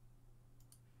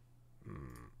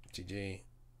 GG.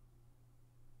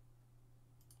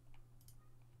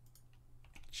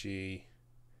 G.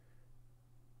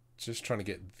 Just trying to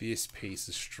get this piece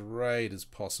as straight as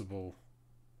possible.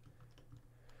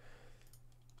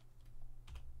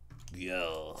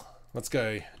 Yeah. Let's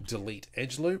go delete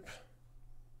edge loop.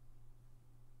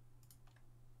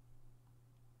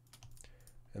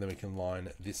 And then we can line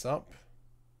this up.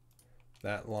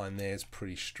 That line there is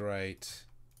pretty straight.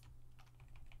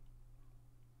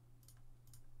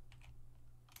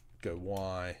 Go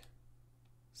Y.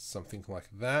 Something like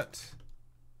that.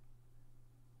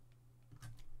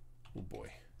 Oh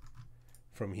boy.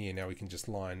 From here now we can just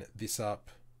line this up.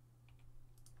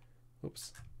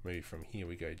 Oops. Maybe from here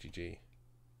we go GG.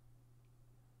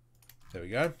 There we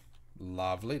go.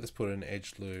 Lovely. Let's put an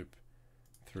edge loop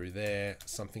through there.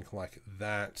 Something like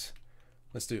that.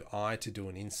 Let's do I to do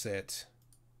an inset.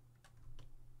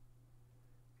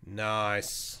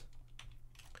 Nice.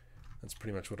 That's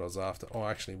pretty much what I was after. Oh,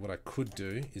 actually what I could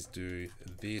do is do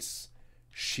this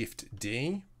Shift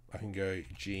D. I can go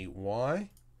GY.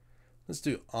 Let's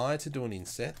do I to do an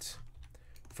inset.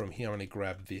 From here I'm going to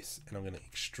grab this and I'm going to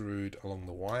extrude along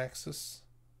the Y-axis.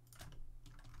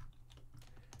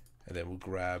 And then we'll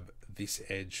grab this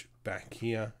edge back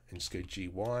here and just go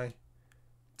GY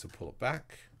to pull it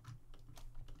back.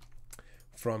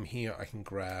 From here, I can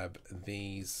grab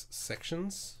these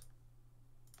sections,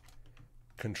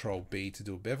 Control B to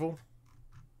do a bevel.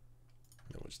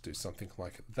 And we'll just do something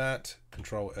like that.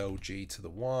 Control LG to the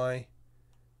Y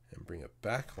and bring it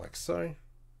back like so.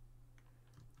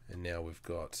 And now we've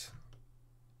got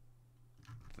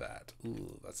that.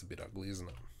 Ooh, that's a bit ugly, isn't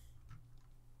it?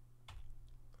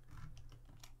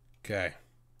 Okay.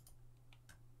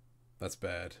 That's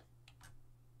bad.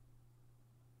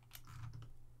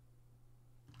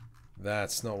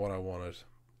 That's not what I wanted.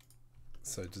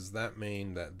 So does that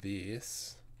mean that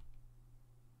this...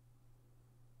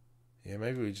 Yeah,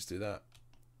 maybe we just do that.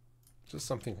 Just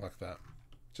something like that.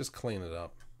 Just clean it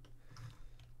up.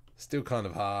 Still kind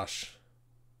of harsh.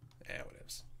 Yeah,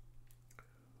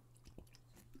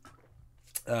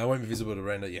 whatever. Won't be visible to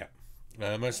render. Yeah.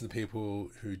 Most of the people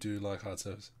who do like hard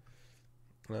surface.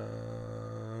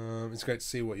 It's great to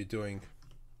see what you're doing.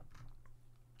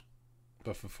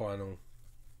 But for final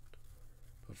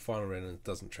render, it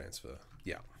doesn't transfer.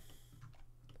 Yeah.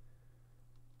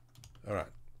 All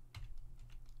right.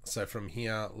 So from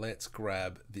here, let's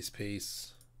grab this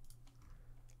piece.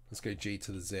 Let's go G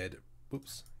to the Z.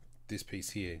 Whoops. This piece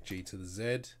here, G to the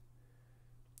Z.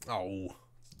 Oh,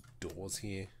 doors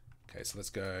here. Okay, so let's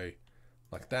go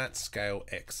like that. Scale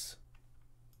X.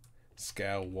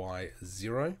 Scale Y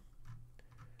 0.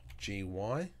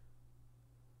 GY.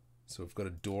 So we've got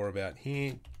a door about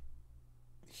here.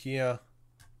 Here.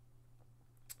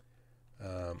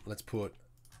 Let's put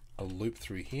a loop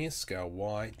through here. Scale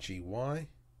Y, GY.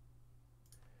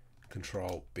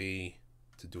 Control B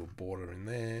to do a border in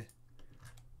there.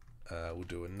 We'll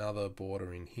do another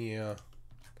border in here.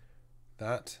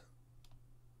 That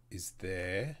is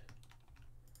there.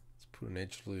 Let's put an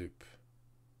edge loop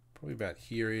probably about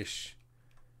here-ish.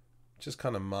 Just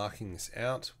kind of marking this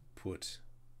out. Put...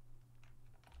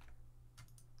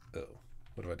 Oh,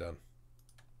 what have I done?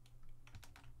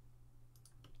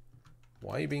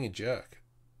 Why are you being a jerk?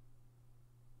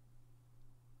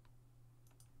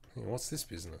 Hey, what's this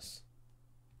business?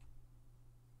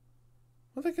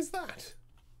 What the heck is that?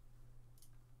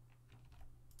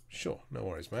 Sure, no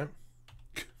worries, man.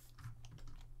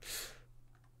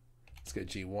 Let's go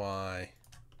GY.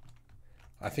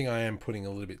 I think I am putting a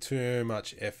little bit too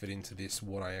much effort into this,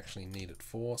 what I actually need it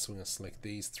for. So we're going to select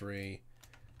these three.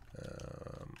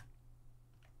 I'm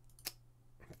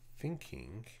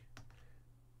thinking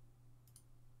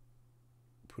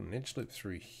put an edge loop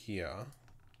through here,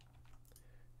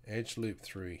 edge loop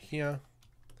through here,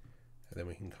 and then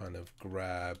we can kind of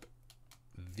grab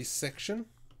this section,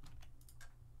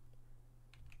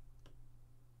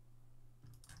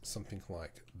 something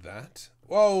like that.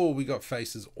 Whoa, we got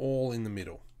faces all in the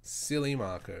middle. Silly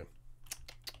Marco.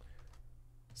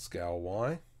 Scale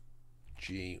Y,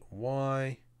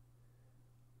 GY,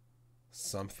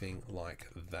 something like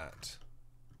that.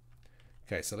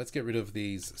 Okay, so let's get rid of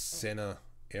these center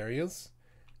areas.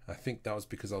 I think that was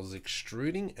because I was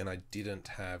extruding and I didn't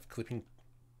have clipping.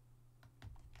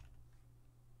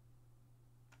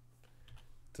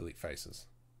 Delete faces.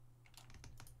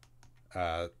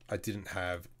 I didn't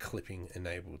have clipping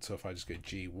enabled, so if I just go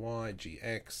GY,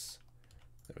 GX,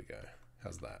 there we go.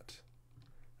 How's that?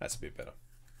 That's a bit better.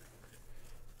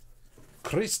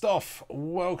 Christoph,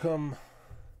 welcome.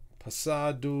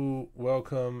 Pasadu,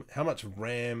 welcome. How much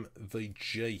RAM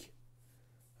VG?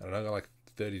 I don't know, I got like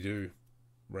 32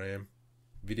 RAM.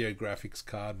 Video graphics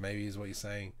card, maybe is what you're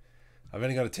saying. I've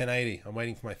only got a 1080. I'm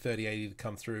waiting for my 3080 to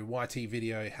come through. YT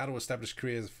video, how to establish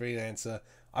career as a freelancer.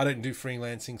 I don't do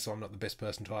freelancing, so I'm not the best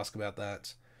person to ask about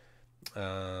that.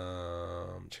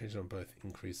 Change it on both,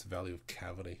 increase the value of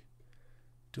cavity.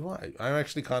 Do I? I'm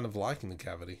actually kind of liking the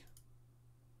cavity.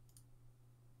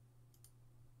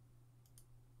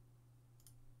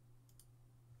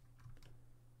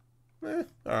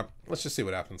 Alright, let's just see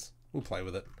what happens. We'll play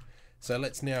with it. So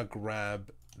let's now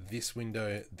grab this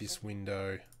window,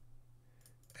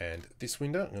 and this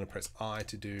window. I'm going to press I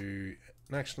to do...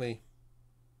 Actually,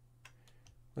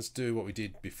 let's do what we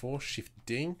did before. Shift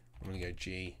D. I'm going to go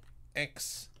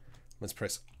GX. Let's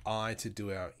press I to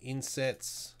do our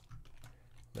insets.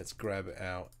 Let's grab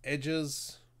our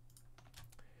edges.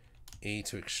 E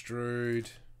to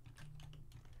extrude.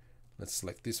 Let's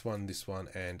select this one,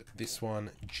 and this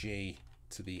one. G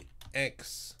to the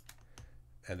X.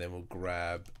 And then we'll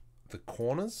grab the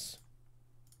corners.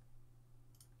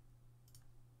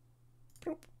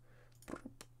 Broop,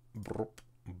 broop,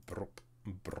 broop,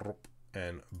 broop,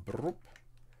 and broop.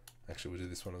 Actually, we'll do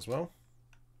this one as well.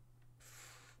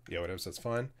 Yeah, whatever, so that's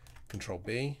fine. Control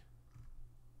B.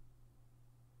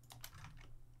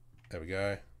 There we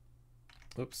go.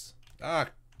 Oops.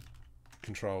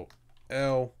 Control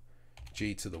L.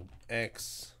 G to the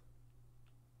X.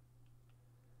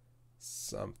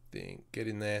 Something, get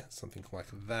in there, something like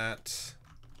that.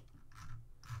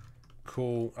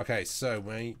 Cool. Okay, so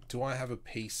do I have a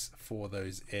piece for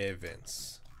those air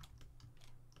vents?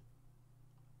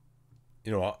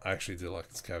 You know what? I actually do like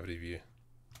this cavity view.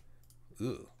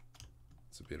 Ugh.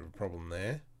 It's a bit of a problem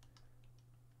there.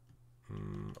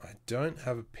 I don't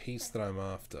have a piece that I'm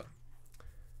after.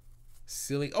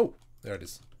 Silly. Oh, there it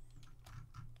is.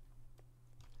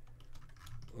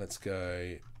 Let's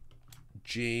go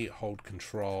G, hold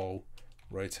control,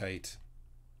 rotate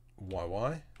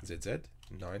YY, ZZ,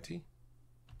 90.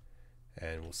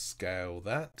 And we'll scale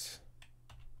that.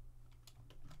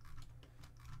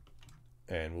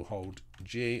 And we'll hold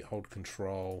G, hold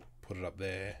control, put it up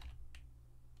there.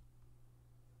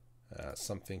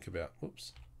 Something about,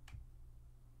 whoops,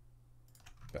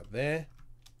 about there.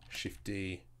 Shift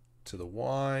D to the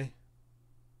Y.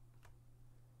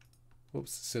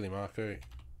 Whoops, silly Marco.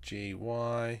 G,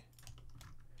 Y.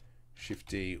 Shift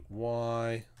D,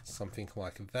 Y. Something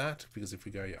like that. Because if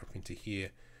we go up into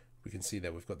here, we can see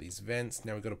that we've got these vents.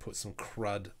 Now we've got to put some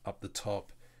crud up the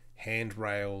top.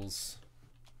 Handrails.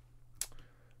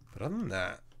 But other than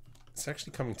that, it's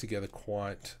actually coming together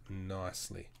quite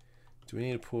nicely. Do we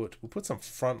need to we'll put some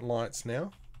front lights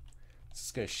now. Let's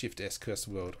just go Shift S,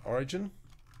 cursor world origin.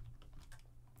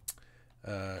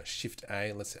 Shift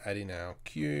A, let's add in our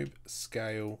cube,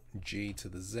 scale, G to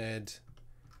the Z, and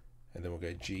then we'll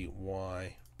go G,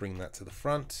 Y, bring that to the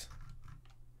front.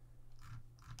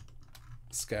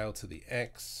 Scale to the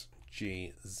X,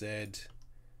 G, Z,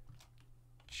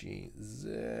 G, Z,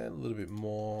 a little bit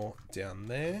more down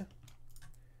there.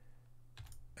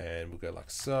 And we'll go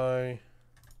like so.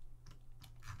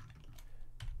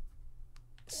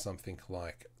 Something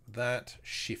like that.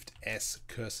 Shift S,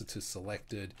 cursor to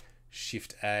selected.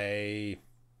 Shift A,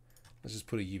 let's just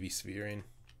put a UV sphere in.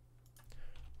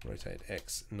 Rotate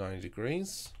X 90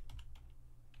 degrees.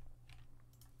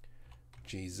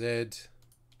 GZ,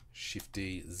 Shift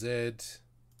D, Z.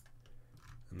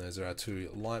 And those are our two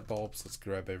light bulbs. Let's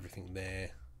grab everything there.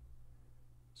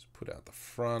 Just put out the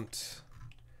front.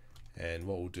 And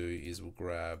what we'll do is we'll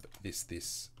grab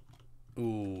this.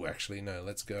 Ooh, actually no,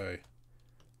 let's go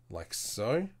like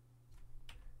so.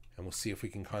 And we'll see if we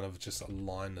can kind of just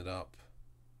line it up.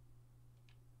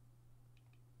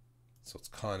 So it's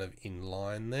kind of in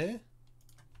line there.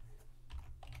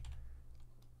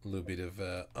 A little bit of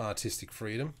artistic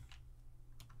freedom.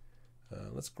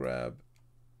 Let's grab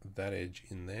that edge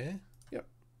in there. Yep,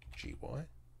 GY.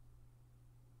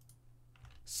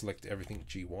 Select everything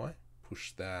GY.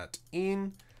 Push that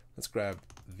in. Let's grab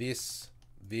this,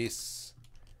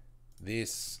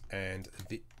 and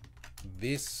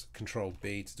this, Control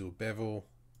B to do a bevel.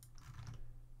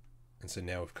 And so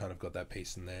now we've kind of got that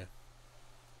piece in there.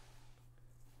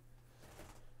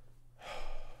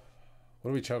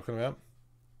 What are we talking about?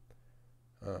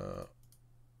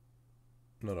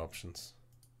 Not options.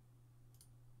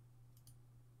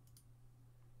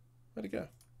 Where'd it go?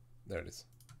 There it is.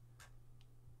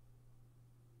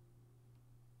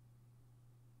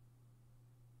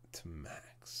 To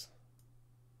max.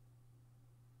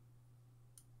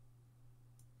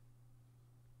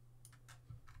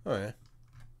 Oh yeah.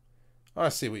 I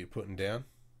see what you're putting down.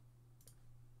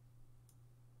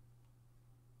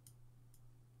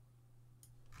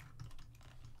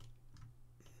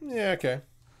 Yeah, okay.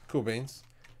 Cool beans.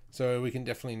 So we can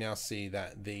definitely now see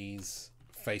that these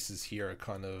faces here are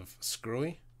kind of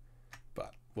screwy,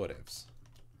 but whatevs.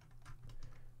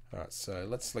 Alright, so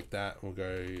let's select that. We'll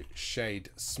go shade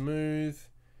smooth,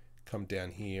 come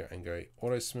down here and go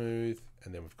auto smooth,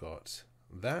 and then we've got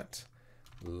that.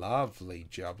 Lovely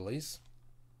jubblies.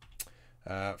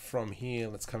 From here,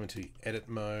 let's come into edit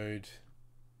mode.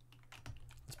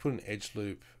 Let's put an edge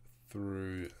loop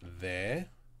through there.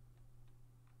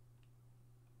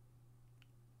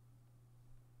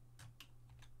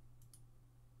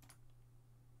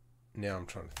 Now I'm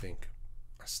trying to think.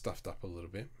 I stuffed up a little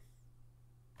bit.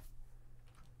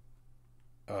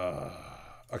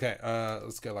 Okay,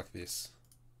 let's go like this.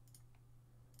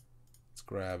 Let's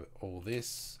grab all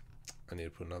this. I need to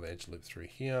put another edge loop through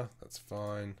here. That's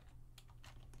fine.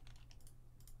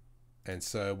 And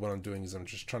so what I'm doing is I'm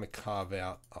just trying to carve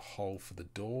out a hole for the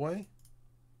doorway.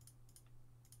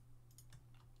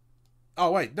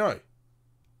 Oh, wait, no.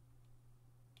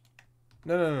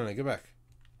 No, go back.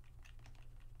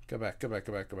 Go back. Don't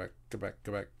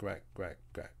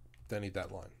need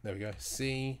that line. There we go.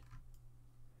 C.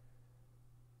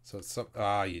 So it's some,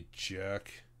 you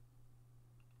jerk.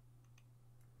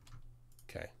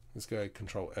 Okay, let's go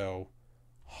Control L,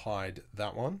 hide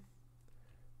that one.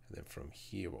 And then from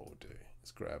here, what we'll do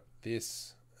let's grab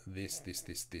this, this, this,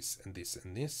 this, this, and this,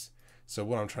 and this. So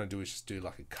what I'm trying to do is just do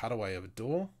like a cutaway of a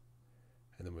door.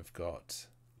 And then we've got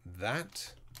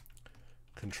that.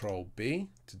 Control B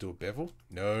to do a bevel.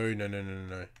 No, no, no, no,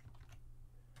 no,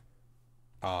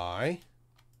 no.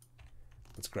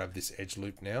 Let's grab this edge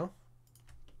loop now.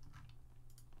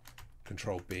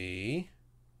 Control B.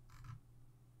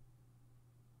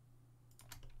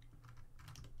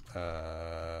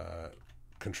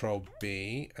 Control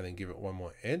B and then give it one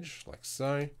more edge like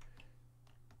so.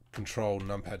 Control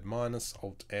numpad minus,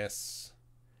 Alt S.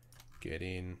 Get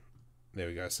in. There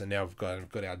we go. So now we've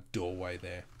got our doorway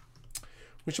there.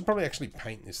 We should probably actually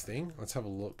paint this thing. Let's have a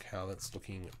look how that's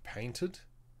looking painted.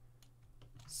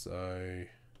 So,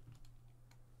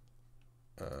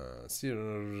 see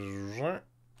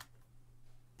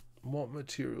what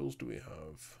materials do we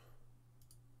have?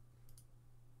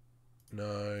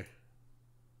 No.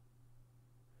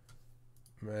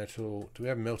 Metal. Do we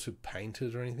have melted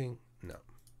painted or anything? No.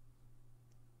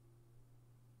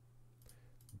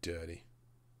 Dirty.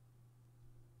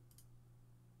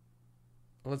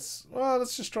 Let's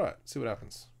just try it. See what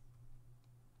happens.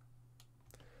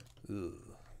 Ugh.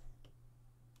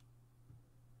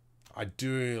 I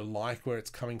do like where it's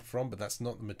coming from, but that's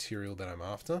not the material that I'm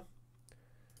after.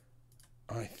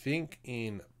 I think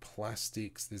in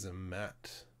plastics there's a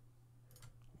matte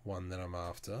one that I'm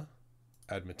after.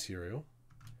 Add material.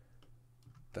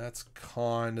 That's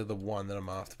kind of the one that I'm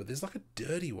after, but there's like a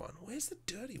dirty one. Where's the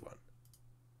dirty one?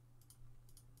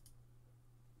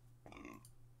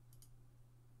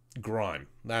 Grime.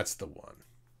 That's the one.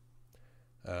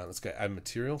 Let's go add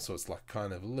material. So it's like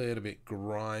kind of a little bit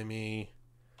grimy.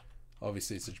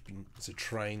 Obviously it's a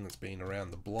train that's been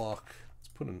around the block. Let's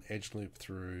put an edge loop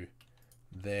through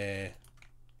there.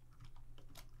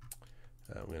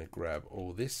 We're going to grab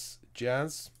all this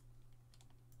jazz.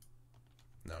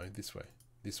 No, this way,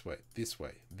 this way, this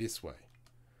way, this way.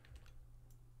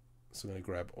 So I'm going to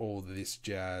grab all this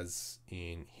jazz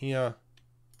in here.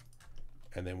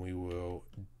 And then we will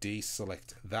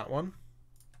deselect that one.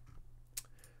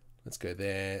 Let's go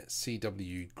there.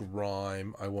 CW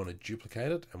grime. I want to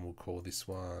duplicate it, and we'll call this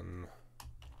one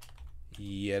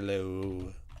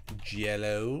yellow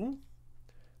jello.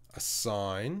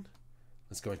 Assign.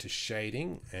 Let's go into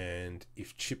shading, and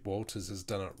if Chip Walters has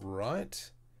done it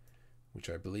right, which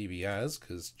I believe he has,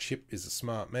 because Chip is a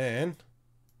smart man,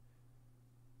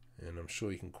 and I'm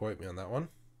sure you can quote me on that one.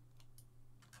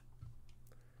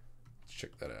 Let's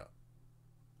check that out.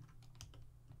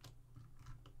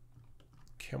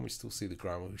 Can we still see the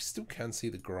grime? Well, we still can see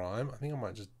the grime. I think I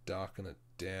might just darken it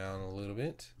down a little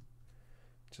bit,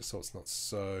 just so it's not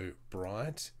so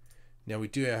bright. Now we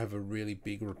do have a really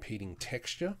big repeating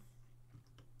texture.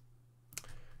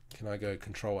 Can I go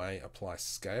Control A, apply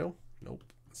scale? Nope,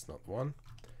 that's not the one.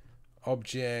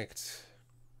 Object.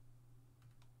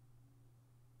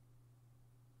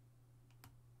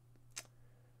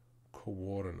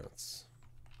 Coordinates.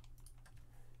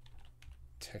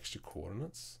 Texture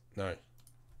coordinates. No.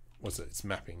 What's it? It's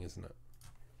mapping, isn't it?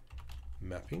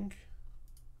 Mapping.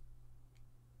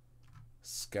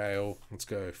 Scale. Let's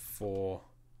go 4,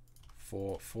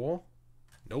 4, 4.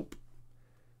 Nope.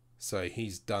 So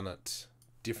he's done it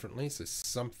differently. So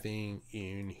something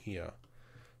in here.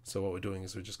 So what we're doing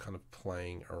is we're just kind of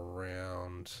playing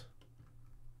around.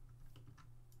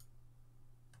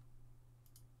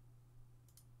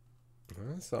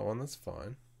 That's that one. That's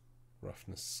fine.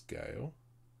 Roughness scale.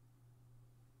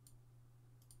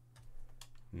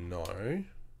 No.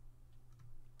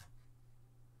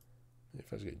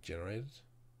 If I just get generated.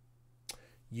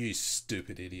 You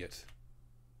stupid idiot.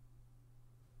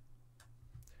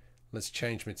 Let's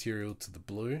change material to the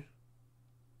blue.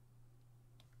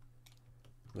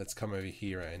 Let's come over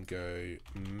here and go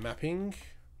mapping.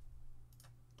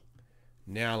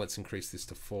 Now let's increase this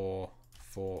to 4,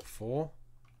 4, 4.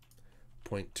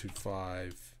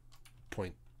 0.25,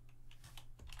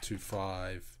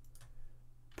 0.25,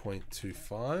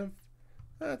 0.25.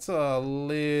 That's a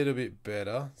little bit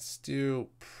better. Still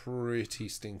pretty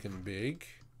stinking big.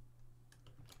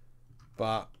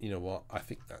 But you know what? I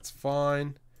think that's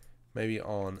fine. Maybe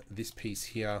on this piece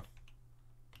here,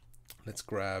 let's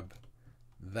grab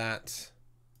that.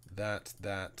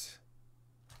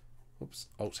 Oops,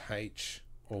 Alt H,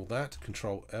 all that.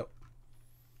 Control L.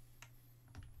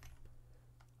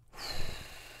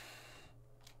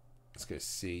 Let's go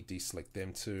C, deselect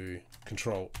them two.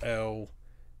 Control L,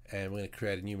 and we're going to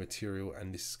create a new material,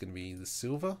 and this is going to be the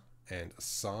silver, and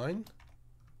assign.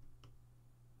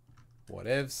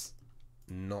 Whatevs.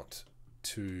 Not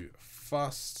too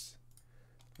fussed.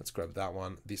 Let's grab that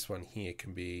one. This one here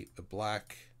can be the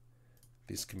black.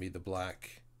 This can be the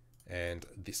black. and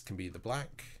this can be the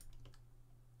black.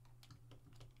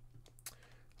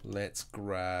 Let's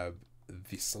grab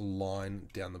this line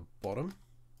down the bottom.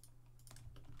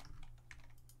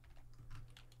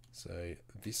 So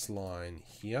this line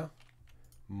here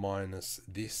minus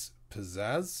this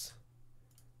pizzazz,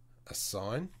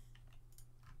 assign.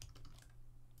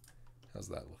 How's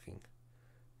that looking?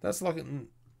 That's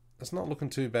not looking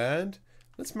too bad.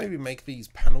 Let's maybe make these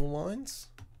panel lines.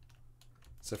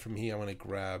 So from here, I'm going to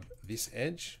grab this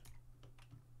edge.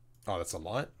 Oh, that's a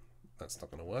light. That's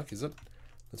not going to work, is it?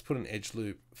 Let's put an edge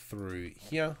loop through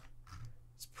here.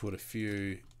 Let's put a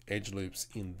few edge loops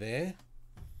in there.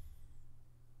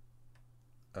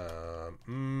 How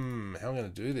am I going to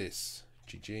do this?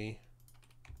 GG.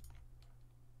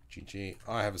 GG.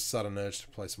 I have a sudden urge to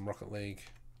play some Rocket League.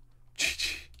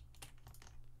 GG.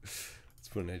 Let's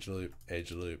put an edge loop,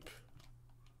 edge loop.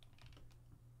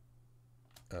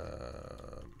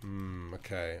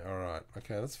 Okay, alright.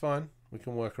 Okay, that's fine. We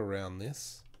can work around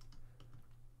this.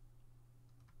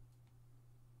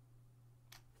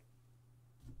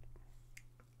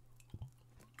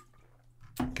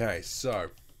 Okay, so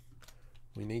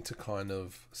we need to kind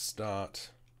of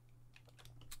start.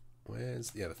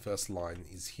 Where's, yeah, the first line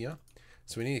is here.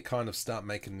 So we need to kind of start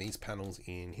making these panels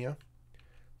in here.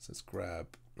 So let's grab,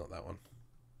 not that one,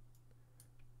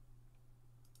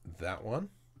 that one.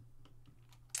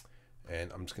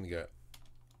 And I'm just going to go,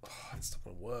 oh, it's not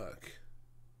going to work.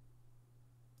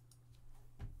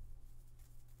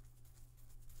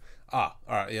 Ah,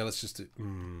 all right, yeah, let's just do,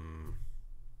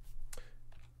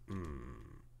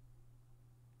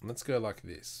 Let's go like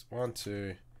this. 1,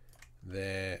 2,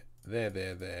 there,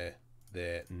 there,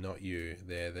 not you,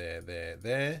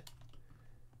 there.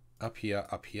 Up here,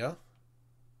 up here.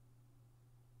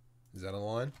 Is that a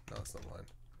line? No, it's not a line.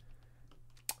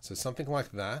 So something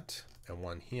like that, and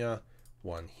one here,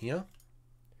 one here.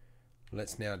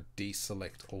 Let's now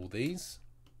deselect all these.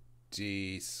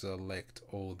 Deselect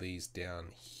all these down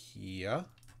here.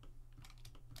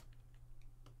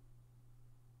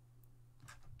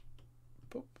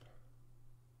 Boop.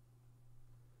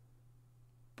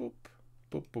 Boop.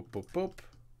 Boop, boop, boop, boop.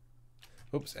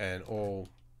 Oops, and all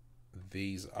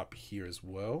these up here as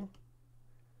well.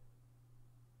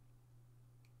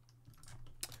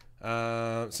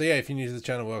 So yeah, if you're new to the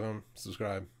channel, welcome,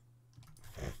 subscribe.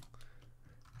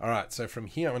 Alright, so from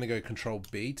here I'm going to go Control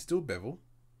B to do a bevel.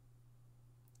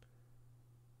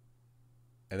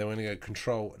 And then we're going to go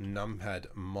Control Numpad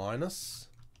minus.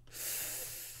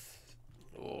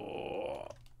 Oh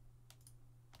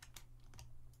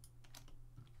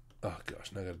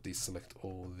gosh, now I've got to deselect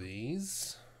all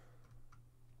these.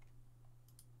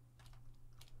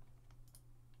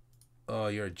 Oh,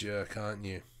 you're a jerk, aren't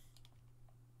you?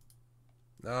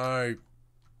 No.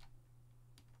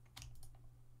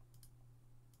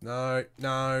 No,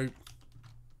 no.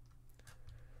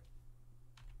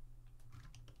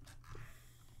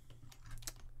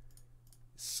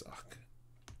 Suck.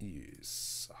 You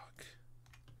suck.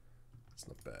 It's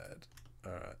not bad.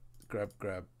 Alright. Grab,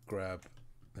 grab, grab.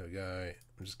 There we go.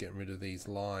 I'm just getting rid of these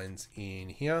lines in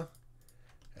here.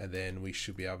 And then we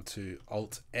should be able to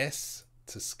Alt S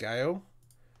to scale,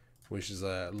 which is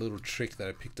a little trick that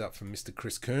I picked up from Mr.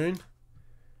 Chris Kuhn.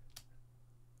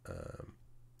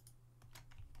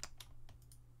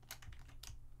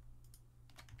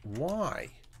 Why?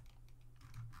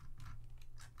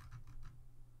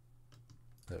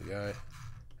 There we go.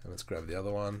 And let's grab the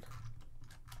other one.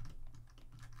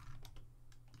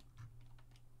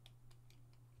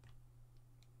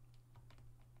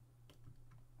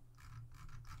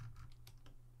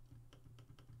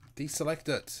 Deselect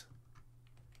it.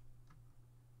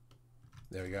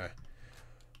 There we go.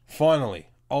 Finally,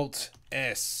 Alt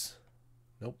S.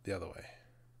 Nope, the other way.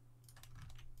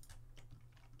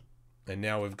 And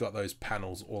now we've got those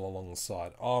panels all along the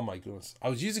side. Oh my goodness. I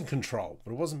was using Control,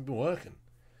 but it wasn't working.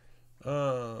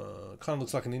 Kind of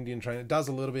looks like an Indian train. It does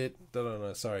a little bit.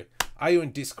 No, sorry. Are you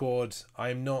in Discord? I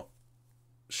am not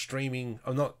streaming.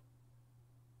 I'm not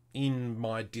in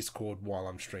my Discord while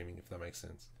I'm streaming, if that makes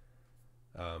sense.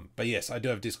 But yes, I do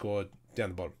have Discord down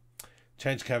the bottom.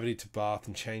 Change cavity to bath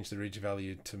and change the ridge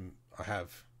value to, I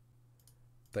have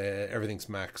there, everything's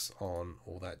max on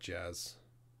all that jazz.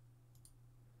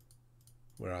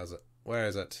 Where is it? Where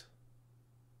is it?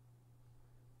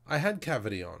 I had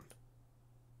cavity on.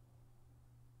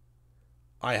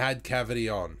 I had cavity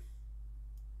on.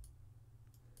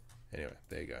 Anyway,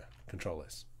 there you go. Control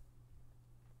S.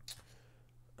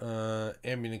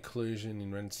 Ambient occlusion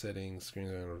in render settings.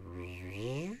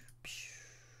 Screen.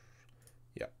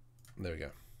 Yep. There we go.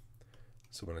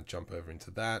 So we're going to jump over into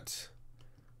that.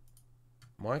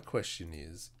 My question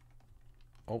is,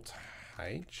 Alt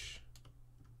H.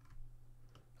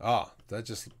 Ah, that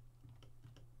just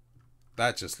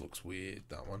looks weird,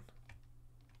 that one.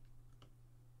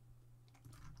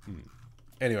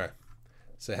 Anyway,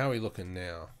 so how are we looking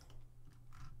now?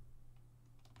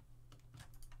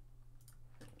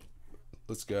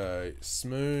 Let's go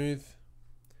smooth,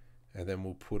 and then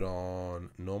we'll put on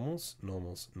normals,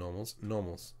 normals, normals,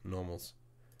 normals, normals.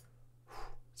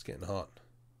 It's getting hot.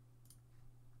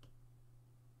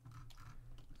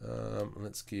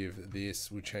 Let's give this,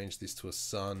 we'll change this to a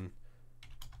sun.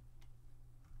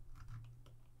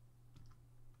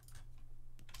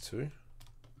 2.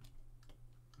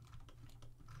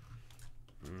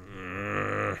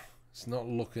 It's not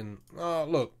looking, oh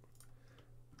look,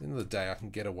 at the end of the day I can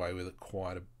get away with it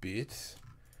quite a bit.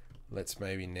 Let's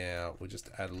maybe now, we'll just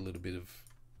add a little bit of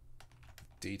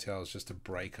details just to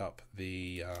break up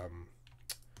the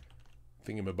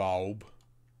thingamabob.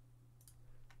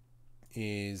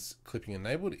 Is clipping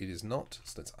enabled? It is not,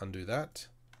 so let's undo that.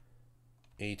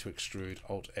 E to extrude,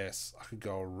 Alt S. I could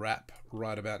go a wrap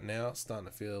right about now, starting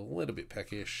to feel a little bit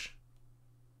peckish.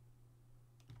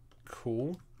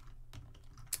 Cool.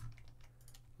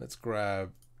 Let's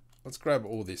grab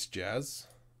all this jazz.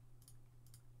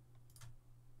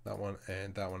 That one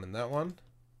and that one and that one.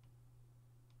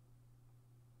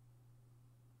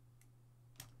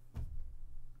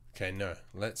 Okay, no,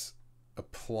 let's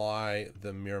apply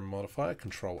the mirror modifier,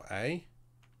 Control A,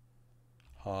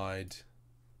 hide,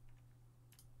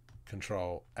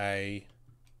 Control A.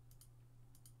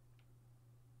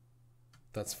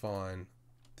 That's fine.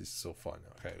 This is all fine.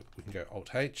 Okay, we can go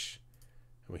Alt H,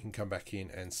 and we can come back in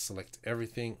and select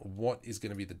everything. What is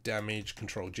going to be the damage?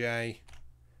 Control J.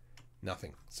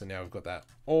 Nothing. So now we've got that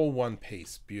all one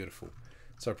piece. Beautiful.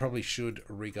 So I probably should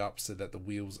rig up so that the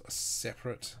wheels are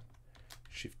separate.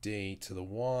 Shift D to the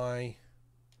Y.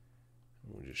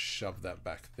 We'll just shove that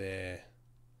back there.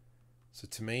 So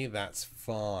to me, that's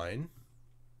fine.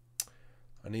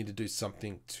 I need to do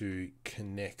something to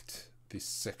connect this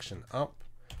section up.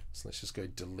 So let's just go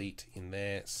delete in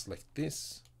there, select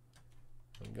this.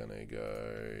 I'm gonna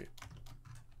go,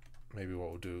 maybe what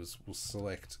we'll do is we'll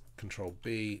select Control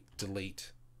B,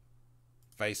 delete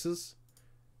faces,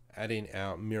 add in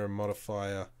our mirror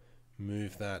modifier,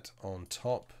 move that on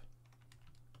top.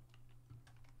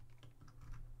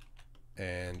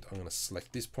 And I'm going to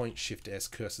select this point, Shift S,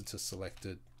 cursor to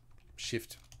selected,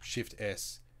 Shift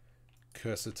S,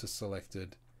 cursor to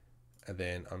selected, and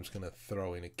then I'm just going to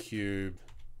throw in a cube,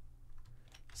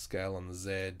 scale on the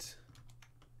Z.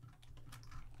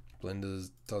 Blender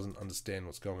doesn't understand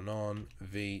what's going on.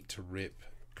 V to rip,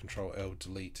 Control L,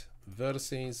 delete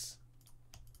vertices,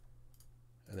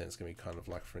 and then it's going to be kind of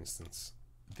like, for instance,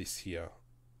 this here,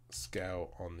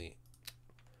 scale on the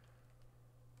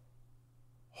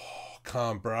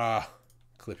Canberra,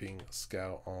 clipping,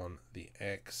 scale on the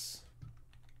X,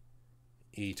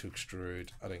 E to extrude,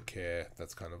 I don't care,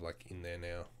 that's kind of like in there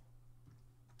now,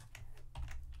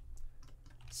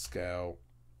 scale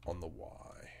on the Y.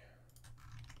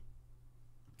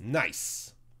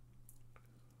 Nice.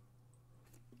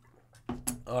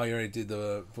 Oh, you already did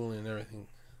the boolean and everything.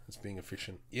 It's being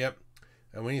efficient. Yep.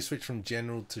 And when you switch from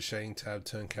general to shading tab,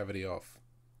 turn cavity off.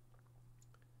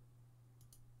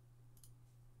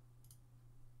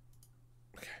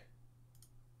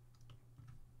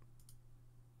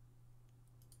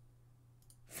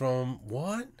 From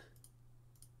what?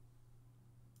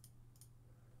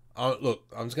 Oh, look,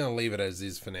 I'm just going to leave it as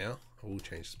is for now. I will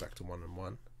change this back to 1 and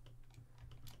 1.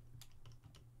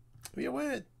 Yeah,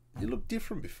 where you looked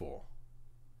different before.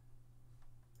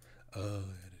 Oh,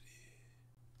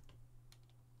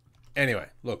 anyway,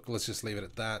 look, let's just leave it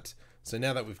at that. So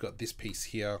now that we've got this piece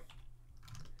here,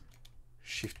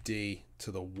 Shift D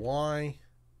to the Y,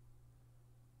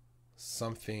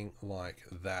 something like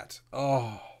that.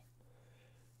 Oh.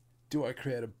 Do I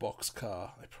create a box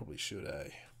car? I probably should, eh?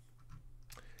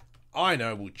 I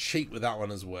know, we'll cheat with that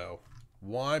one as well.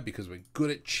 Why? Because we're good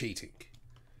at cheating.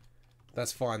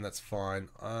 That's fine, that's fine.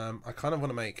 I kind of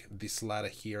want to make this ladder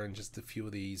here and just a few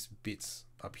of these bits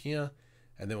up here.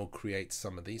 And then we'll create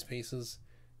some of these pieces.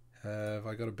 Have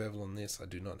I got a bevel on this? I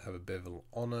do not have a bevel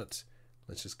on it.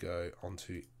 Let's just go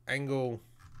onto angle.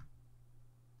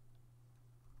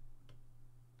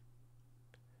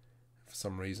 For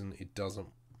some reason, it doesn't.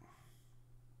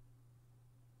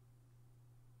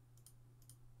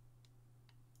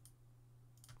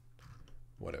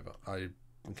 Whatever.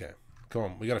 Okay. Come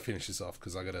on, we got to finish this off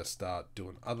because I got to start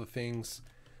doing other things.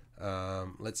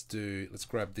 Let's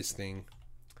grab this thing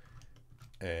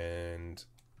and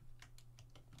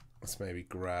let's maybe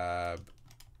grab.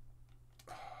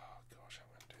 Oh gosh, I'm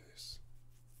gonna do this.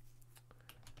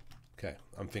 Okay,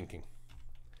 I'm thinking.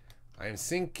 I am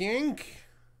thinking.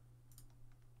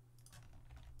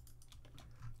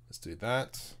 Let's do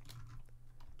that.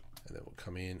 And then we'll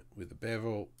come in with the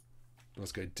bevel.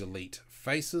 Let's go delete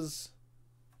faces.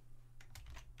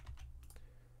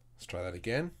 Let's try that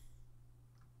again.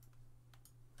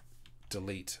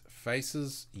 Delete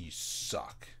faces. You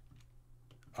suck.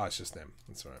 Oh, it's just them.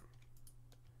 That's all right.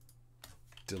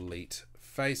 Delete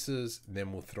faces.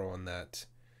 Then we'll throw on that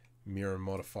mirror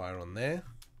modifier on there.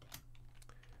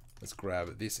 Let's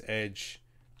grab this edge.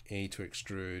 E to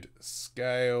extrude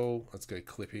scale. Let's go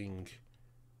clipping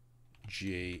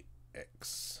GX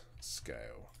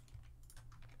scale.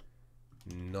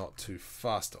 Not too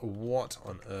fast. What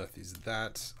on earth is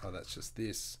that? Oh, that's just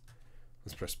this.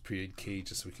 Let's press period key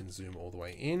just so we can zoom all the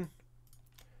way in.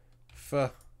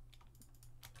 F.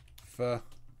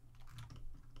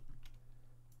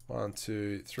 1,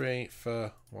 2, 3. F.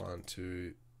 1,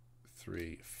 2,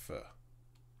 3. F.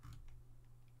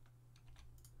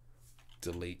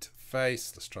 Delete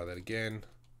face. Let's try that again.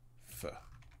 F.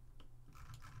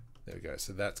 There we go.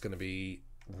 So that's going to be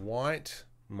white.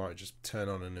 Might just turn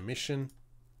on an emission.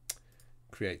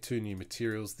 Create 2 new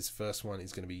materials. This first one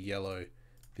is going to be yellow.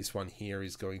 This one here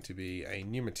is going to be a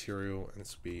new material, and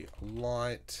this will be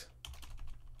light.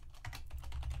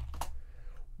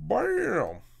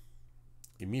 Bam!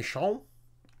 Emission.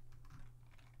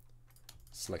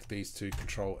 Select these two,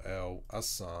 Control L,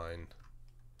 assign.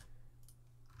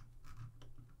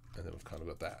 And then we've kind of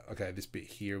got that. Okay, this bit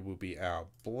here will be our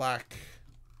black.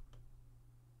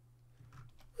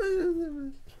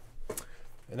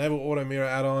 Enable auto mirror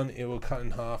add-on. It will cut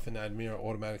in half and add mirror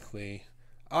automatically.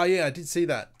 Oh yeah, I did see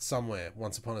that somewhere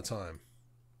once upon a time.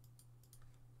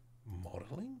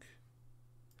 Modeling?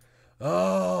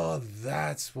 Oh,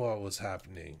 that's what was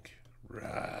happening.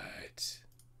 Right.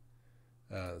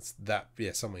 It's that,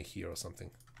 yeah, somewhere here or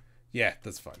something. Yeah,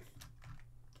 that's fine.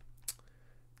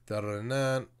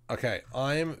 Okay,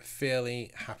 I'm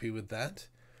fairly happy with that.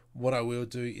 What I will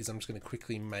do is I'm just going to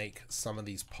quickly make some of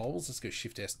these poles. Let's go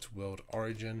Shift S to World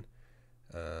Origin.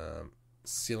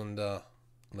 Cylinder.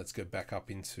 Let's go back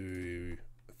up into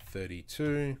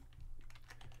 32.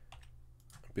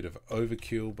 A bit of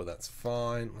overkill, but that's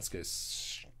fine. Let's go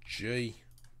G.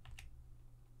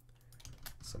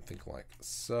 Something like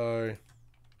so.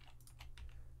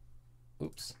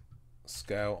 Oops.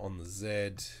 Scale on the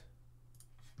Z.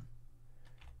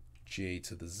 G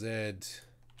to the Z.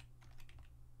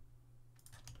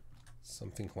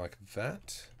 Something like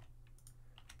that.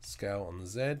 Scale on the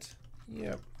Z.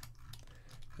 Yep.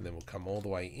 And then we'll come all the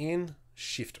way in.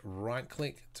 Shift right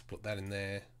click to put that in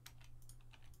there.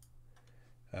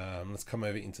 Let's come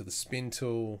over into the spin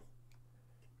tool.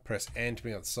 Press N to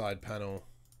bring up the side panel.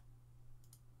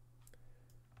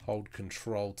 Hold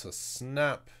Control to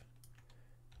snap.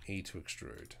 E to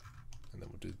extrude. And then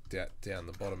we'll do that down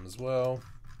the bottom as well.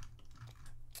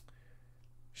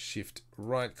 Shift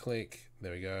right click.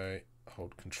 There we go.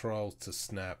 Hold Control to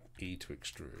snap. E to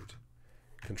extrude.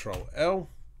 Control L.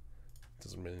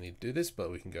 Doesn't really need to do this,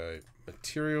 but we can go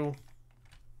material.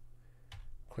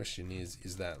 Question is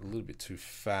that a little bit too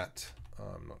fat?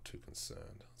 I'm not too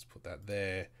concerned. Let's put that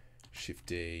there. Shift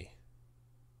D.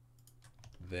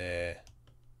 There.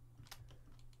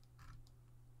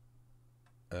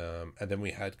 And then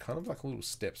we had kind of like little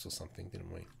steps or something,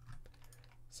 didn't we?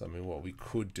 So I mean, what we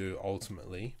could do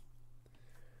ultimately,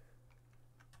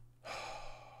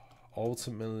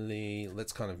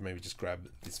 let's kind of maybe just grab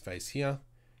this face here.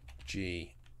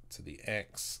 G to the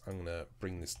X. I'm going to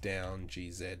bring this down,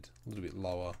 GZ, a little bit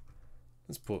lower.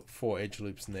 Let's put 4 edge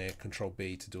loops in there, Control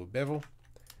B to do a bevel.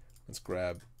 Let's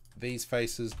grab these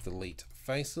faces, delete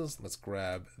faces. Let's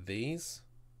grab these.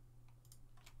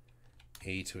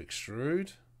 E to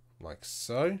extrude, like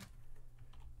so.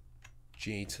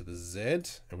 G to the Z,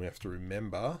 and we have to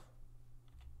remember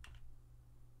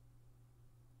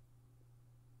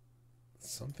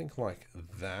something like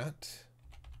that.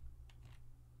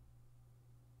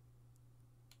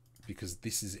 Because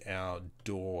this is our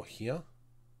door here.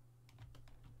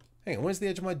 Hang on, where's the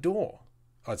edge of my door?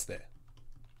 Oh, it's there.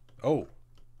 Oh.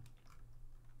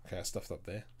 Okay, I stuffed up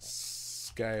there.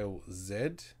 Scale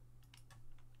Z.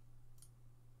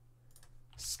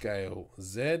 Scale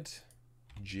Z.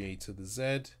 G to the Z.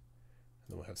 And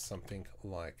then we'll have something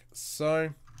like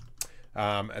so.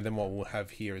 And then what we'll have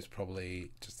here is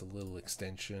probably just a little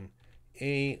extension.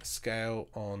 E, scale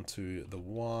onto the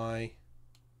Y.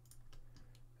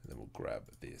 And then we'll grab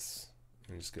this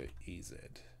and just go EZ,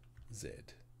 Z.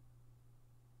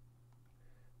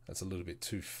 That's a little bit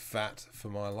too fat for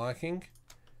my liking.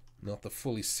 Not the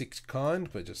fully 6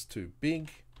 kind, but just too big.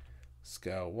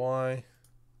 Scale Y.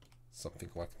 something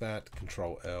like that.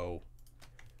 Control L,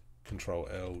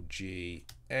 G,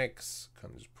 X,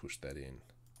 kind of just push that in.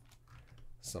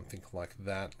 Something like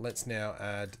that. Let's now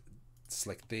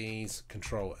select these,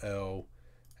 Control L,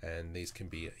 and these can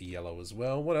be yellow as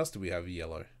well. What else do we have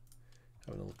yellow?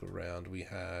 Having a look around, we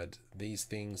had these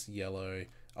things yellow.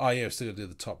 Oh yeah, we've still got to do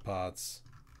the top parts.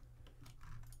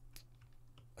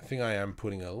 I think I am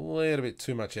putting a little bit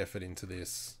too much effort into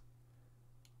this.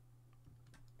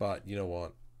 But you know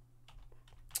what?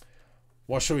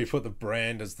 What should we put the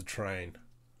brand as the train?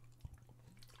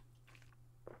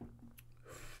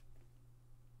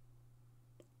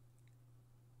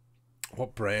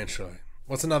 What brand should I?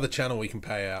 What's another channel we can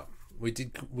pay out? We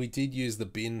did use the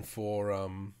bin for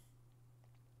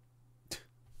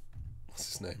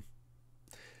what's his name?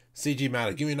 CG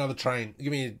Matter. Give me another train.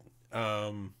 Give me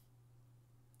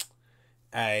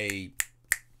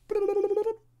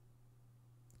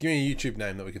give me a YouTube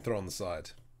name that we can throw on the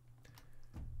side.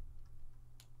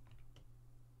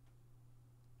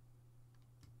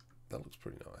 That looks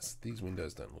pretty nice. These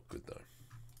windows don't look good though,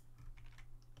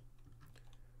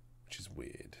 which is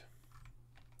weird.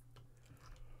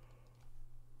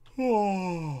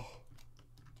 Oh,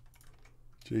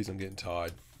 jeez, I'm getting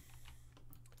tired.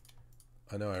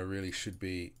 I know I really should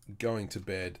be going to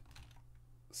bed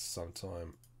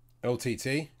sometime.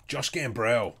 LTT, Josh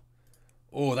Gambrell.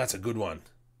 Oh, that's a good one.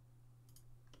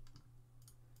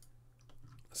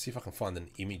 Let's see if I can find an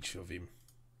image of him.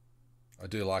 I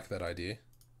do like that idea.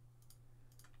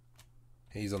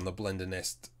 He's on the Blender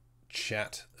Nest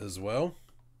chat as well.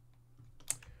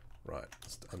 Right,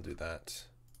 let's undo that.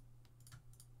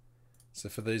 So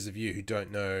for those of you who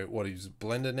don't know what is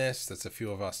Blender Nest, that's a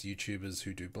few of us YouTubers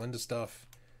who do Blender stuff.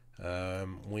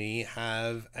 We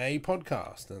have a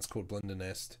podcast and it's called Blender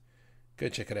Nest. Go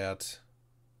check it out.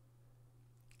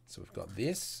 So we've got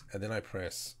this, and then I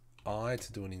press I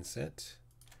to do an inset,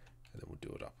 and then we'll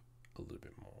do it up a little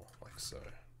bit more, like so.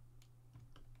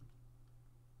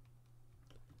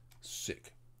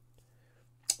 Sick.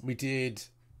 We did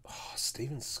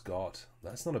Stephen Scott.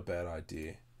 That's not a bad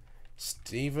idea.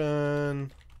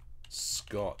 Stephen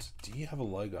Scott. Do you have a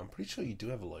logo? I'm pretty sure you do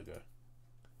have a logo.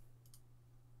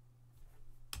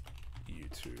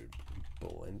 YouTube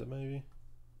Blender maybe?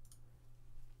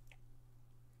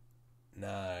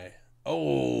 No.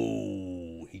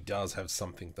 Oh, he does have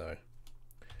something though.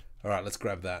 All right, let's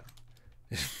grab that.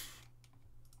 He's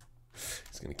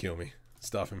gonna kill me.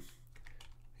 Stuff him.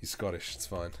 He's Scottish, it's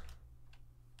fine.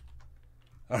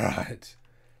 All right.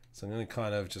 So I'm gonna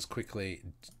kind of just quickly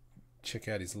check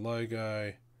out his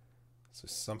logo. So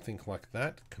something like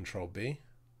that, Control B.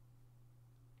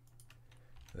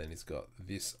 And then he's got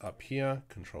this up here,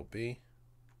 Control B.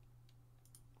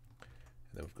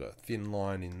 And then we've got a thin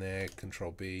line in there,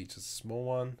 Control B, just a small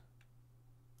one.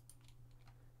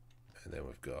 And then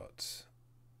we've got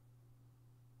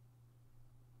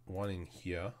one in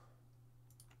here.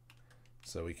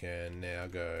 So we can now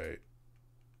go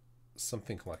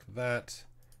something like that,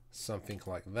 something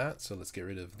like that. So let's get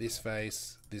rid of this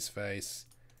face, this face.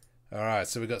 All right,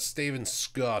 so we've got Stephen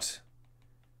Scott.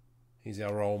 He's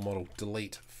our role model.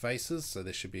 Delete faces. So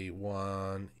there should be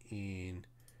one in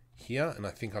here, and I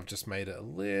think I've just made it a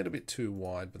little bit too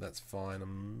wide, but that's fine.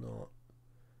 I'm not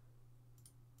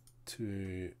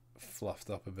too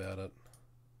fluffed up about it.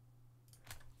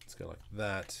 Let's go like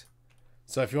that.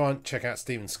 So if you want, check out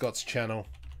Stephen Scott's channel.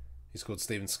 He's called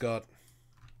Stephen Scott.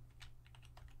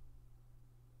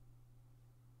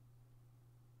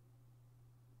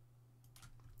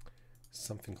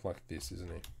 Something like this,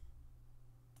 isn't he?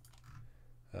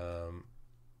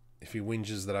 If he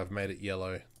whinges that I've made it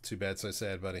yellow, too bad, so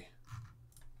sad, buddy.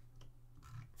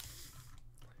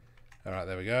 All right,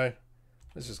 there we go.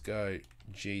 Let's just go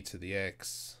G to the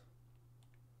X.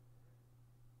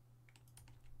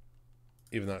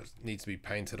 Even though it needs to be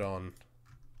painted on.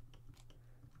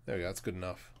 There we go, that's good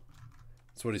enough.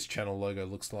 That's what his channel logo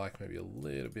looks like. Maybe a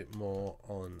little bit more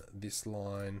on this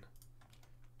line.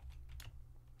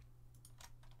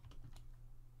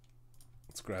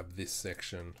 Let's grab this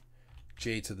section.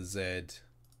 G to the Z.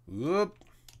 Whoop.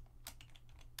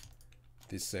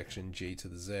 This section, G to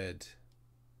the Z.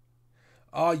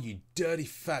 Oh, you dirty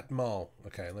fat mole.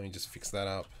 Okay, let me just fix that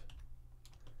up.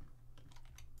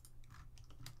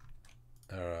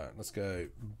 Alright, let's go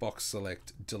box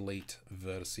select, delete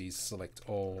vertices, select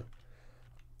all.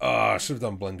 Oh, I should have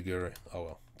done Blender Guru. Oh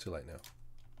well, too late now.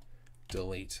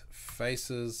 Delete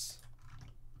faces.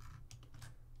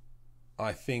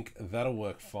 I think that'll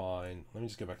work fine. Let me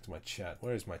just go back to my chat.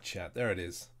 Where is my chat? There it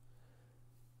is.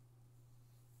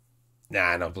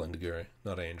 Nah, not Blender Guru.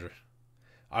 Not Andrew.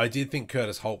 I did think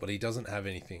Curtis Holt, but he doesn't have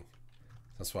anything.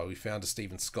 So That's why we found a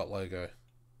Steven Scott logo.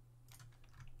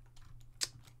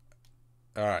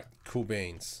 Alright, cool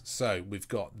beans. So we've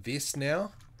got this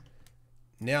now.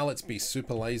 Now let's be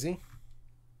super lazy,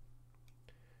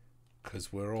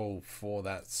 because we're all for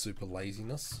that super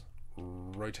laziness.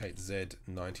 Rotate Z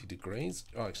 90 degrees.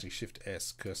 Oh, actually Shift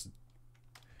S, cursor.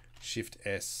 Shift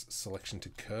S, selection to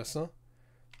cursor.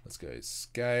 Let's go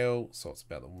scale, so it's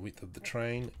about the width of the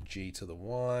train. G to the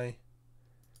Y,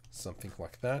 something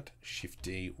like that. Shift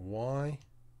D, Y.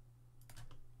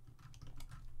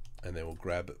 And then we'll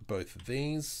grab both of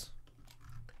these.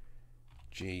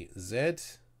 G, Z.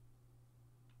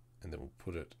 And then we'll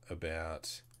put it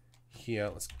about here.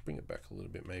 Let's bring it back a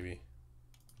little bit maybe.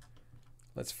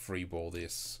 Let's freeball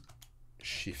this.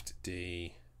 Shift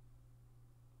D.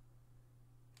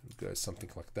 We'll go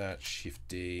something like that. Shift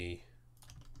D.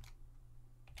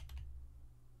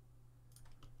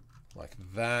 Like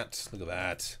that. Look at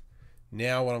that.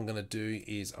 Now what I'm going to do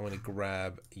is I'm going to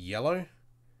grab yellow,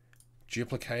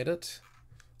 duplicate it.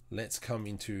 Let's come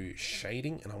into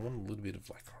shading, and I want a little bit of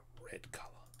like a red color.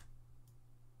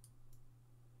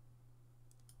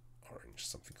 Orange,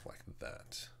 something like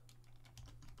that.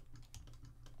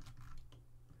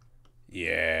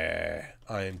 Yeah,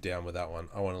 I am down with that one.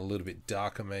 I want a little bit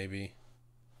darker maybe.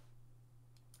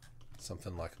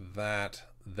 Something like that.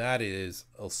 That is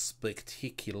a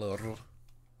spectacular.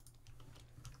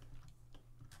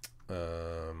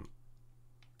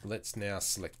 Let's now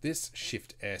select this.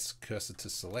 Shift S, cursor to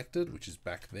selected, which is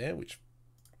back there, which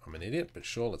I'm an idiot, but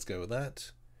sure, let's go with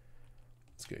that.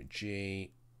 Let's go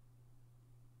G.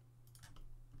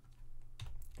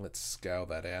 Let's scale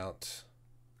that out.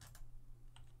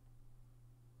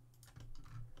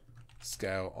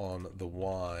 Scale on the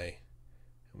Y.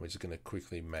 And we're just going to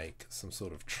quickly make some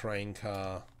sort of train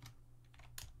car.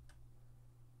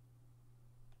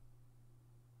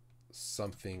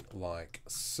 Something like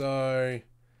so.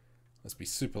 Let's be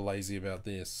super lazy about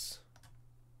this.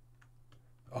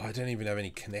 Oh, I don't even have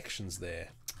any connections there.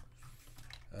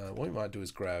 What we might do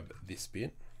is grab this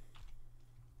bit.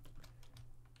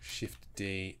 Shift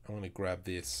D. I'm going to grab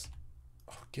this.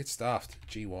 Oh, get stuffed.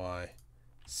 GY.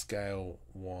 Scale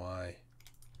Y.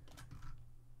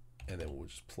 And then we'll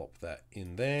just plop that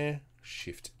in there.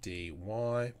 Shift D,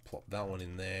 Y. Plop that one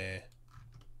in there.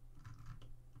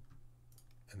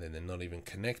 And then they're not even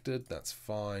connected. That's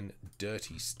fine.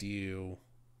 Dirty steel.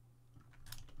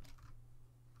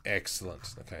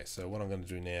 Excellent. Okay, so what I'm going to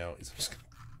do now is I'm just going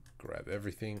to grab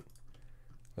everything.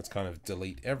 Let's kind of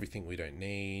delete everything we don't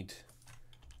need.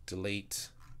 Delete.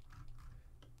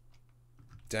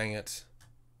 Dang it.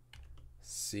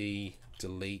 C,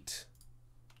 delete.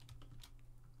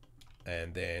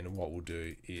 And then what we'll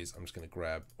do is I'm just going to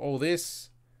grab all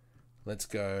this. Let's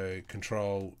go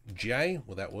Control J.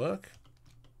 Will that work?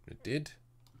 It did.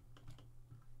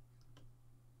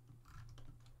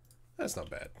 That's not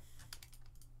bad.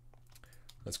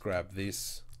 Let's grab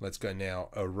this. Let's go now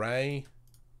array.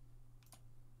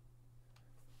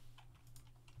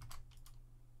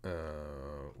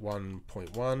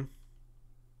 1.1.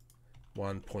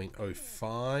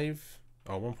 1.05.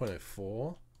 Oh,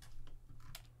 1.04.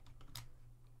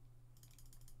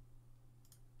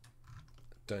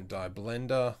 Don't die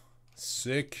blender.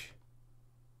 Sick.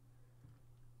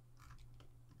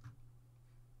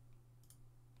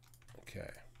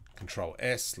 Okay. Control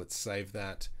S. Let's save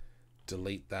that.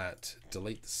 Delete that.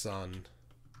 Delete the sun.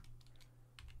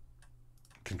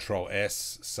 Control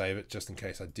S. Save it just in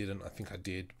case I didn't. I think I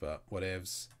did, but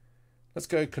whatevs. Let's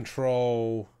go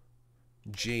Control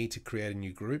G to create a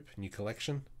new group, new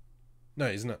collection. No,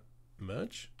 isn't it?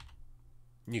 Merge?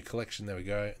 New collection. There we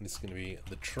go. And this is going to be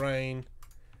the train.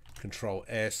 Control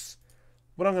S.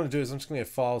 What I'm going to do is I'm just going to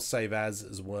file save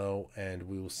as well, and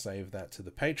we will save that to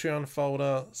the Patreon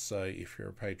folder. So if you're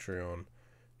a Patreon,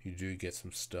 you do get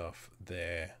some stuff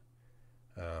there.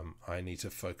 I need to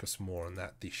focus more on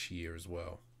that this year as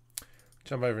well.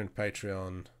 Jump over into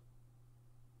Patreon,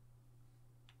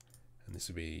 and this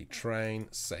will be train,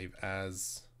 save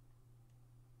as.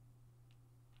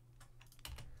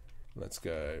 Let's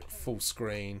go full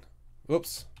screen.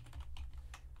 Whoops.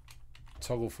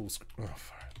 Toggle full screen. Oh,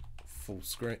 full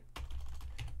screen.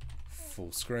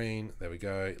 Full screen. There we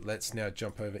go. Let's now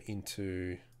jump over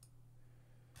into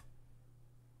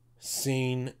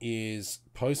scene is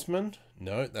Postman.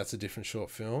 No, that's a different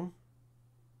short film.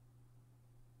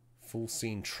 Full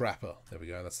scene Trapper. There we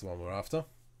go. That's the one we're after.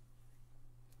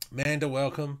 Manda,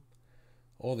 welcome.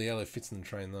 All the yellow fits in the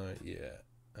train though. Yeah.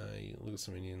 You look at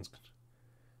some Indians.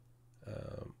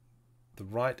 The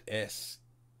right S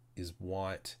is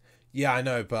white. Yeah, I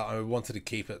know, but I wanted to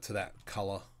keep it to that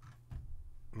color.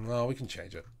 No, we can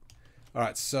change it. All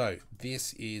right, so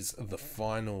this is the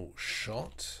final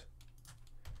shot.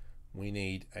 We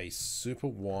need a super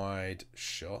wide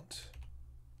shot.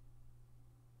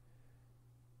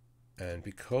 And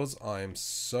because I am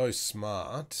so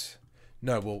smart,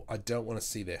 no, well, I don't want to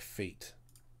see their feet.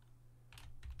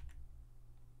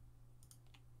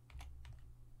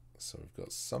 So we've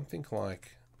got something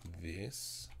like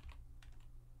this.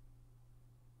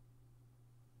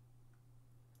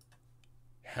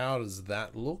 How does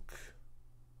that look?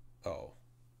 Oh.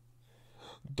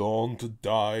 Don't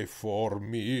die for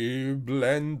me,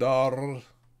 Blender.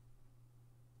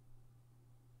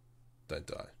 Don't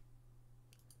die.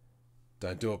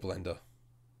 Don't do it, Blender.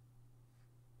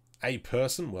 A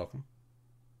person, welcome.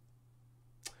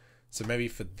 So maybe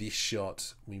for this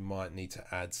shot, we might need to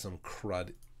add some crud,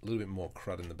 a little bit more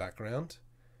crud in the background.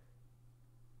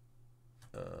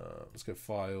 Let's go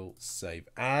File, Save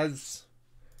As.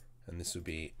 And this would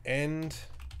be End.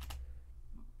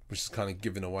 Which is kind of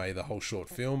giving away the whole short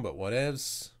film, but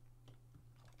whatevs.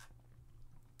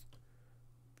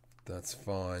 That's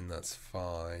fine, that's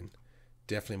fine.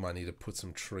 Definitely might need to put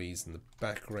some trees in the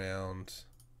background.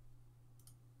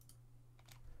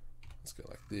 Let's go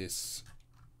like this.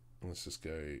 Let's just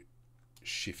go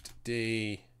Shift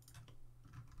D,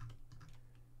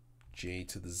 G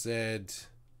to the Z.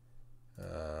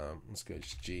 Let's go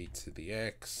G to the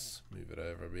X, move it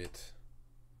over a bit.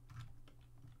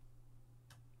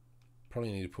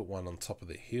 Probably need to put one on top of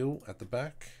the hill at the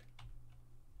back.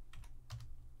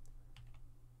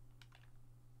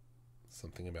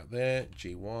 Something about there,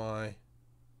 GY.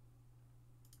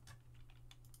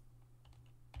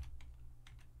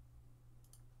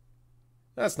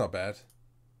 That's not bad.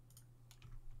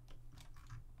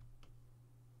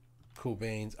 Cool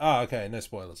beans. Ah, okay, no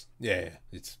spoilers. Yeah,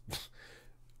 it's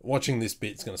watching this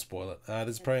bit's gonna spoil it.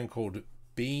 There's a program called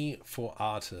B for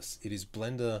Artists. It is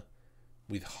Blender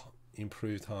with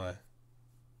improved high.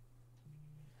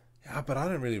 Yeah, but I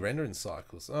don't really render in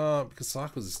cycles. Because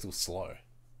cycles is still slow.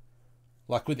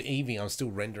 Like with EEVEE, I'm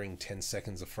still rendering 10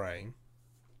 seconds a frame.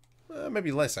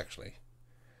 Maybe less actually.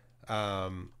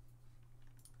 And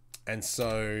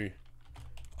so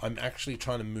I'm actually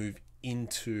trying to move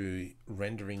into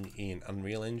rendering in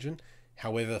Unreal Engine.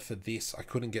 However, for this, I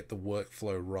couldn't get the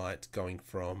workflow right going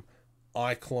from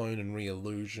iClone and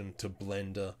Reallusion to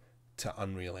Blender to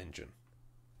Unreal Engine.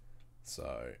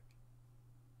 So,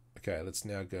 okay, let's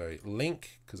now go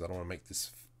link, because I don't want to make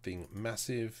this thing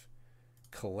massive.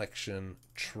 Collection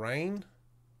train.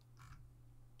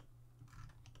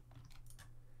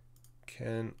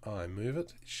 Can I move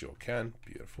it? Sure can.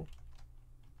 Beautiful.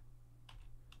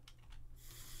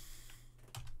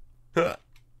 Oh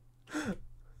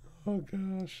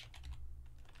gosh.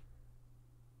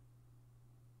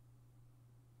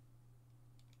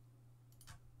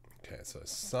 Okay, so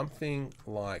something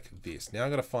like this. Now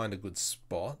I've got to find a good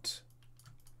spot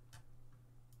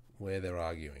where they're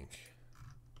arguing.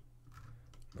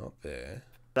 Not there.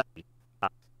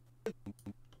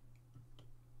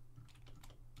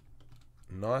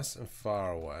 Nice and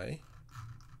far away.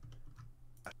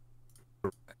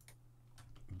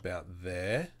 About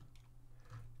there.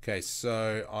 Okay,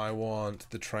 so I want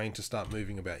the train to start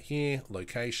moving about here.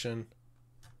 Location.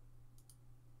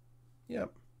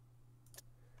 Yep.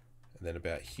 And then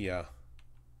about here.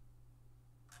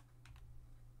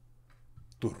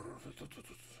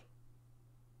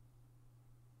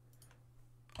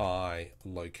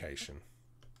 Location.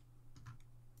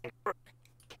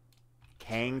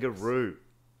 Kangaroo.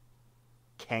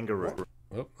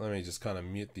 Oh, let me just kind of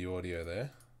mute the audio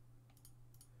there.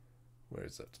 Where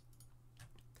is it?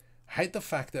 I hate the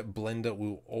fact that Blender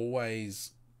will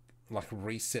always like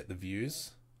reset the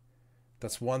views.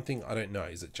 That's one thing I don't know.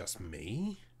 Is it just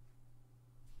me?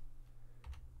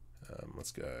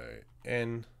 Let's go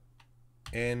N.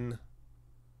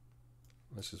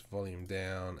 Let's just volume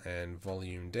down and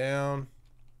volume down.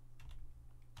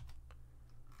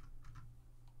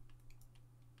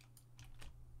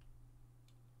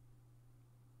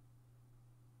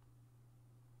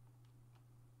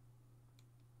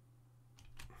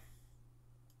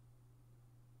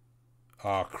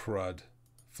 Ah, crud.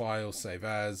 File, save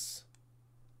as.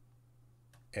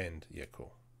 End. Yeah,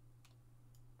 cool.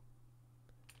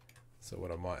 So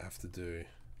what I might have to do...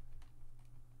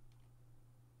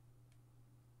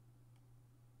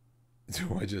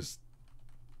 Do I just...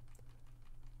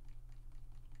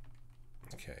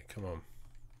 Okay, come on.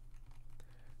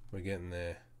 We're getting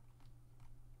there.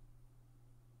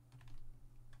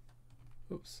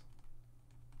 Oops.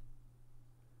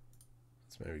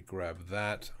 Let's maybe grab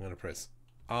that. I'm going to press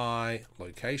I,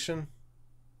 location.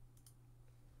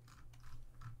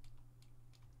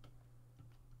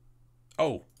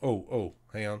 Oh,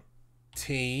 hang on.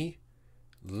 T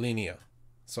linear.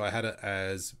 So I had it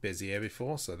as Bezier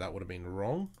before, so that would have been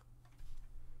wrong.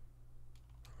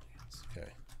 Okay.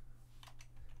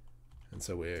 And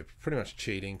so we're pretty much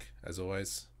cheating, as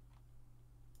always.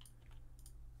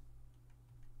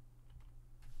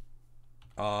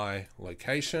 I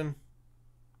location.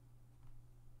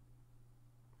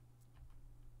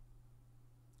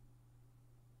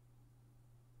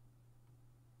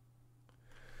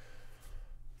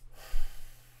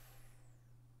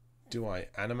 Do I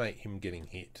animate him getting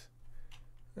hit?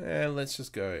 And let's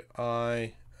just go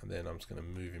I, and then I'm just going to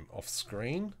move him off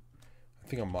screen. I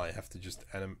think I might have to just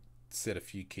set a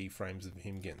few keyframes of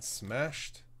him getting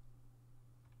smashed.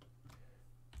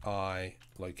 I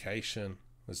location.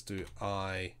 Let's do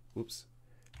I, whoops,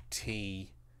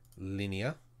 T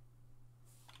linear.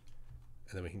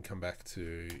 And then we can come back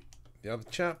to the other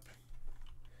chap.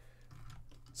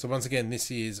 So once again,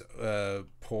 this is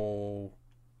Paul's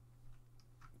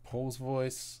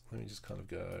voice. Let me just kind of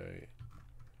go,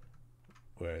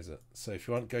 where is it? So if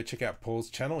you want, go check out Paul's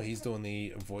channel. He's doing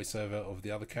the voiceover of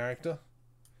the other character.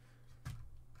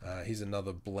 He's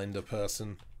another Blender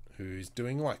person who's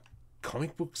doing like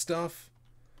comic book stuff.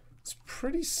 It's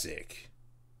pretty sick.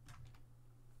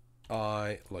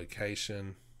 I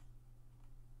location.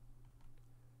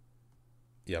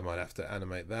 Yeah, I might have to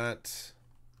animate that.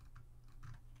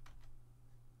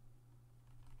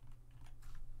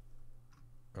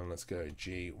 And let's go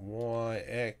G, Y,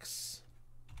 X.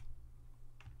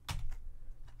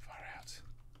 Far out.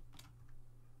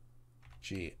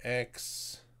 G,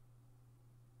 X.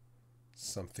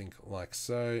 Something like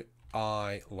so.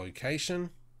 I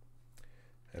location.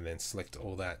 And then select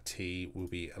all that. T will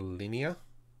be a linear.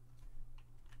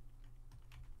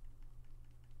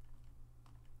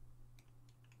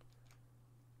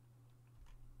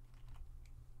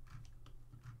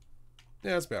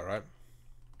 Yeah, that's about right.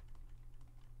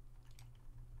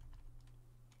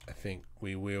 I think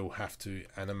we will have to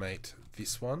animate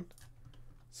this one.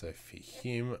 So for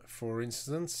him, for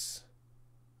instance,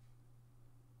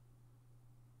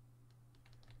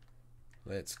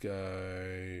 let's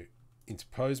go into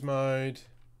pose mode.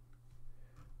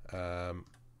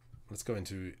 Let's go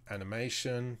into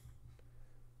animation.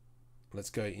 Let's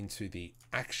go into the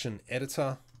action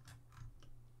editor.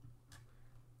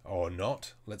 Or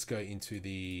not. Let's go into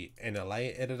the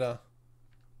NLA editor.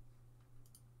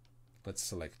 Let's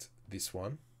select this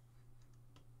one.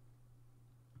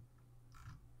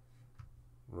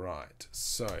 Right,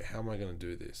 so how am I going to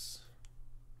do this?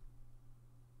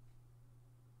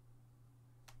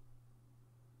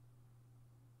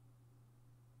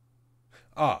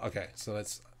 Okay, so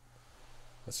let's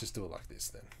just do it like this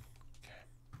then. Okay.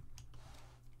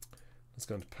 Let's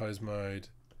go into pose mode.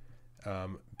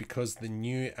 Because the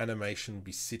new animation will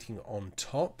be sitting on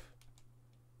top,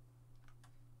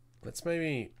 let's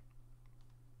maybe...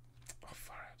 Oh,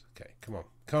 far out. Okay, come on,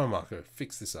 Marco,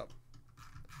 fix this up.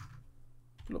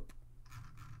 Look,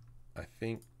 I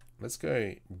think let's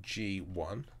go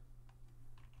G1.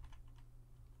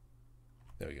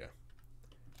 There we go.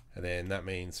 And then that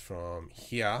means from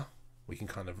here we can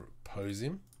kind of pose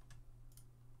him.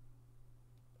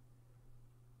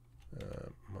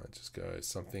 Might just go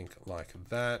something like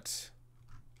that.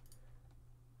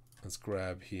 Let's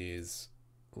grab his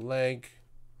leg.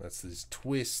 That's his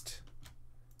twist.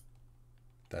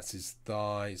 That's his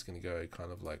thigh. He's going to go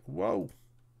kind of like, whoa.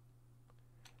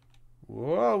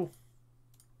 Whoa.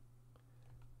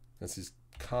 That's his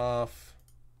calf.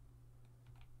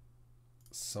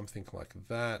 Something like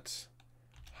that.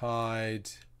 Hide.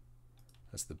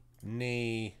 That's the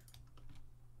knee.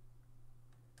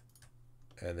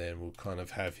 And then we'll kind of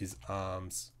have his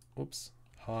arms, oops,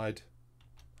 hide.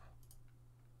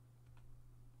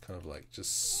 Kind of like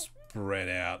just spread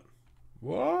out.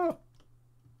 Whoa!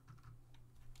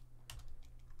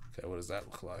 Okay, what does that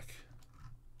look like?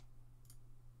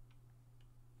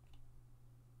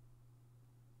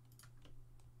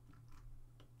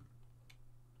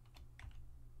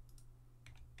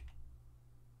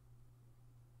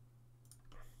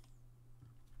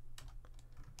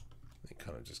 It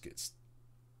kind of just gets...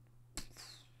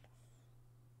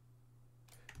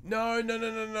 No.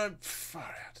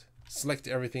 Far out. Select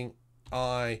everything.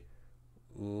 I,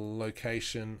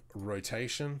 location,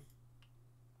 rotation.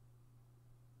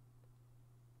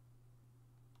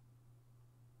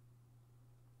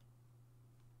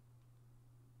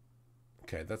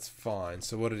 Okay, that's fine.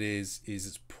 So what it is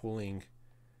it's pulling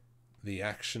the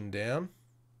action down.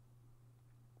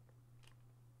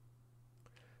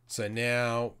 So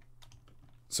now,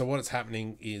 so what is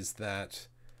happening is that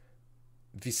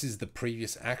this is the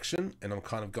previous action, and I'm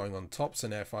kind of going on top. So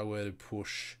now if I were to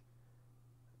push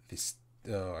this,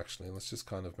 oh, actually, let's just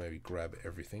kind of maybe grab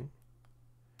everything.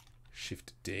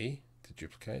 Shift D to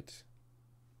duplicate.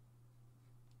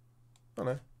 Oh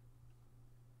no,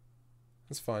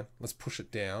 that's fine. Let's push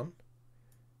it down.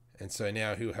 And so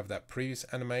now he'll have that previous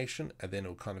animation, and then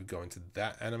it'll kind of go into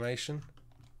that animation.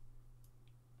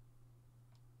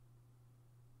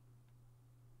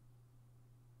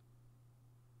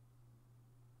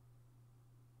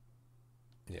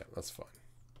 Yeah, that's fine.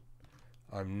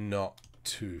 I'm not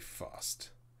too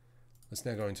fast. Let's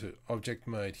now go into object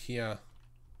mode here.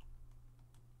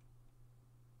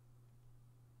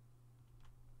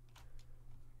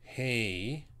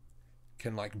 He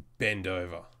can like bend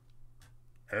over.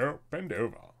 Oh, bend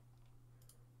over.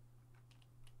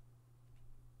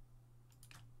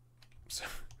 So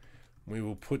we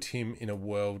will put him in a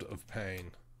world of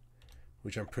pain,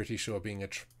 which I'm pretty sure being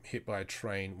hit by a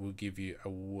train will give you a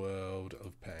world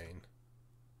of pain.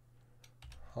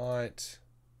 Height.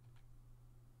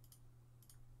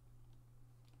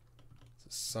 So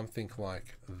something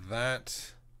like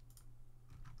that.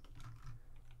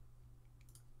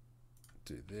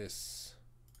 Do this.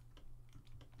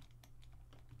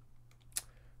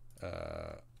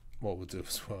 What we'll do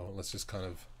as well, let's just kind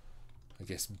of, I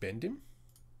guess, bend him.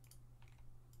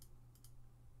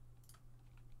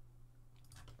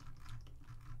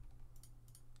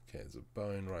 Okay, there's a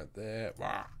bone right there.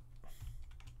 Wow.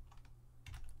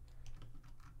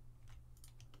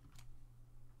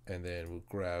 And then we'll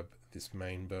grab this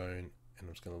main bone and I'm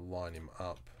just going to line him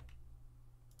up.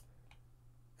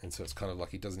 And so it's kind of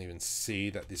like he doesn't even see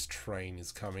that this train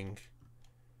is coming,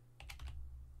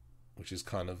 which is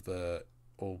kind of the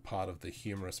all part of the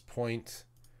humorous point.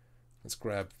 Let's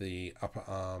grab the upper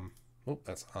arm. Oh,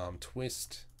 that's arm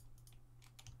twist.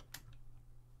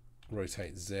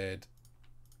 Rotate Z.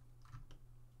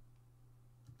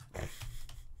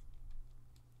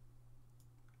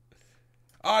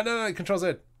 Oh, no, Control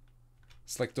Z.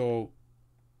 Select all.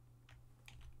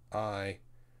 I.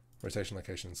 Rotation,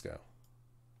 location, and scale.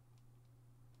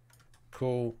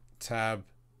 Cool. Tab.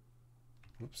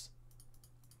 Oops.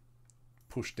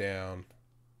 Push down.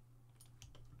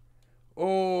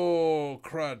 Oh,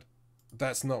 crud.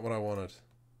 That's not what I wanted.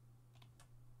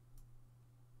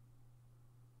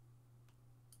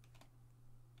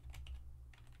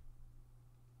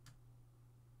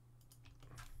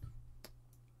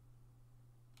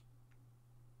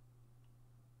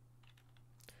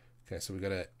 Okay, so we got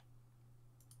to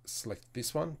select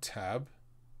this one, tab.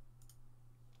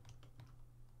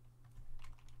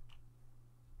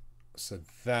 So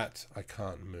that I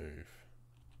can't move.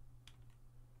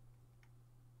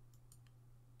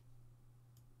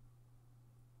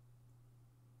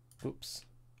 Oops.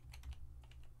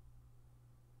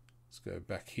 Let's go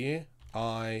back here.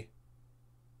 I,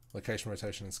 location,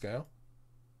 rotation, and scale.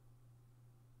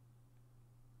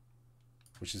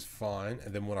 Which is fine.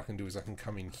 And then what I can do is I can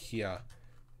come in here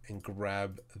and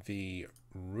grab the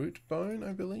root bone,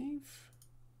 I believe.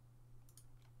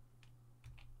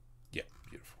 Yeah,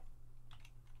 beautiful.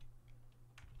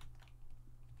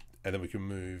 And then we can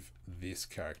move this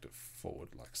character forward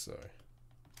like so.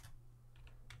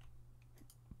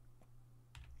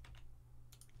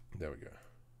 There we go.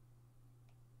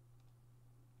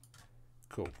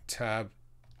 Cool. Tab.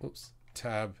 Oops.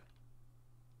 Tab.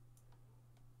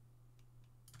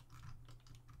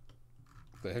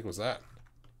 What the heck was that?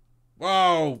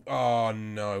 Whoa! Oh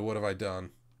no, what have I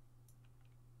done?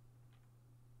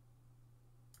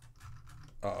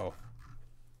 Uh-oh.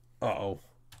 Uh-oh.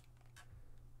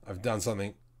 I've done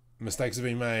something. Mistakes have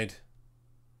been made.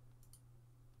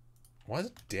 Why is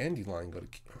it Dandelion got a...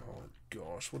 Oh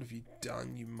gosh, what have you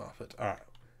done, you muppet? Alright,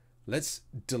 let's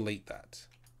delete that.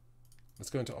 Let's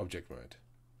go into object mode.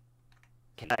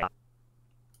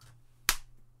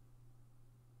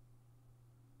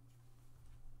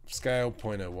 Scale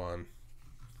 0.01.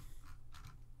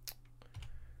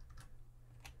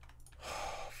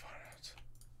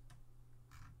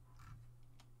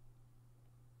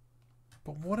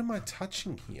 But what am I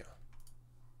touching here?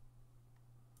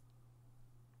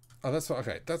 Oh, that's what,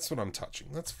 okay. That's what I'm touching.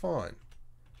 That's fine.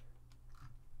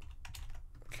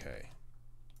 Okay.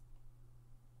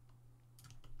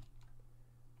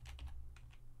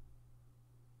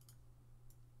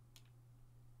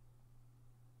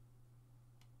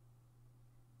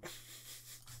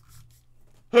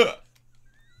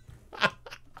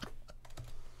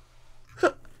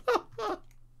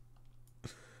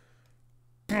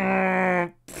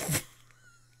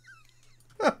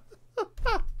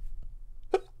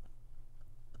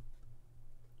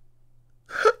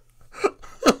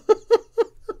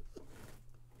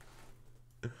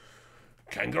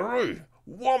 kangaroo,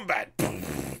 wombat.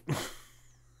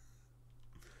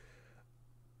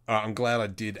 Alright, I'm glad I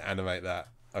did animate that.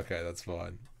 Okay, that's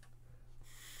fine.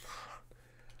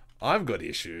 I've got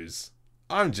issues.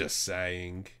 I'm just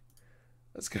saying.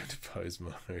 Let's go to pose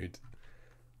mode. Let's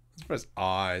press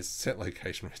eyes, set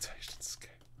location, rotation, scale.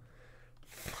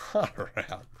 Far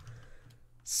out.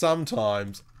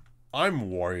 Sometimes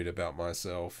I'm worried about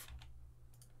myself.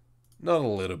 Not a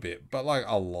little bit, but like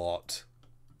a lot.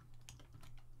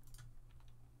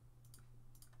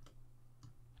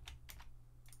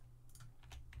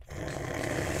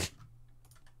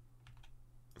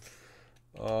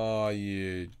 Oh,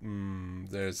 you.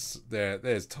 There's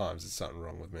times there's something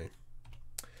wrong with me.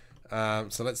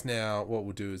 So let's now. What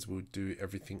we'll do is we'll do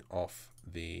everything off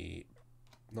the,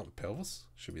 not the pelvis.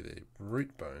 Should be the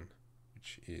root bone,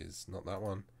 which is not that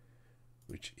one.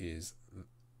 Which is,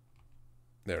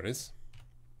 there it is.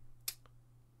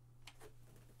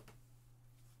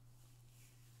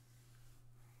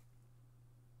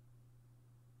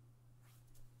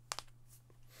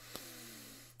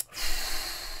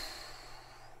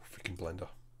 Freaking blender.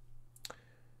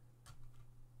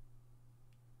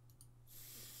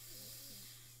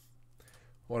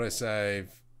 What I save?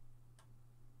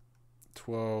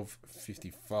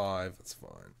 1255. That's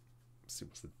fine. Let's see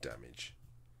what's the damage.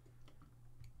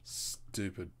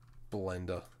 Stupid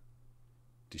blender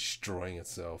destroying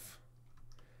itself.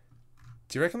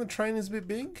 Do you reckon the train is a bit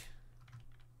big?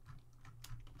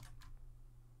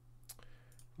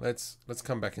 Let's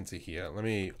come back into here.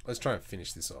 Let's try and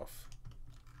finish this off.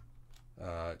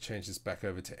 Change this back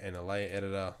over to NLA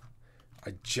editor.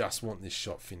 I just want this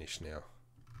shot finished now.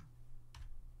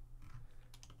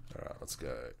 Alright, let's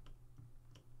go.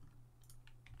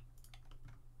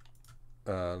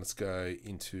 Let's go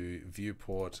into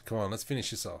viewport. Come on, let's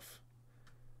finish this off.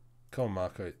 Come on,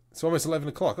 Marco. It's almost 11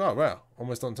 o'clock. Oh, wow.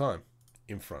 Almost on time.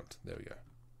 In front. There we go.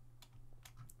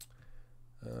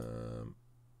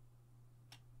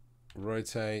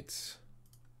 Rotate.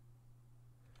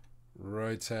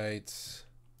 Rotate.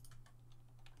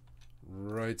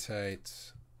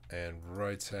 Rotate. And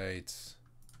rotate.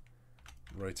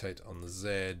 Rotate on the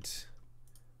Z.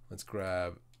 Let's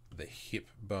grab the hip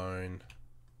bone.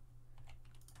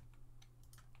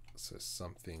 So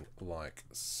something like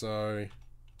so.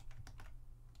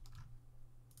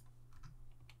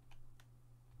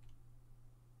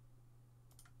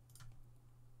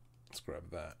 Let's grab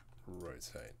that.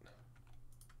 Rotate.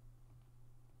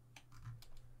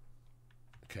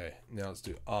 Okay, now let's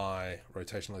do I,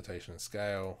 rotation, rotation, and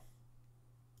scale.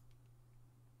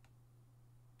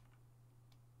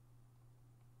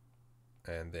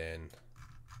 And then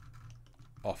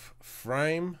off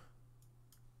frame,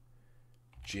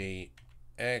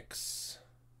 GX,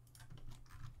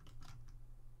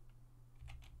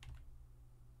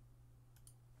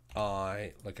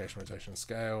 I, location, rotation,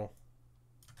 scale,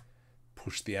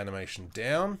 push the animation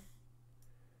down,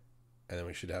 and then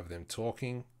we should have them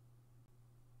talking.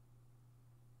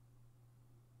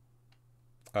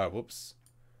 Oh, whoops.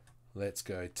 Let's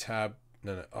go tab.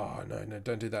 No. Oh, no.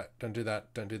 Don't do that. Don't do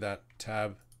that. Don't do that.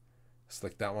 Tab.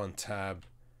 Select that one. Tab.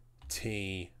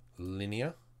 T.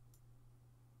 Linear.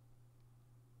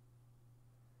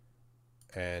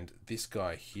 And this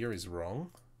guy here is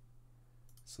wrong.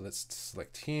 So let's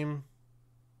select him.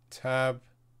 Tab.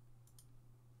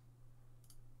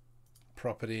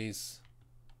 Properties.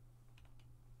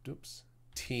 Oops.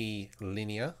 T.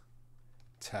 Linear.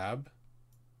 Tab.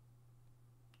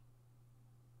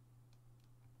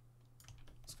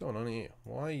 What's going on here?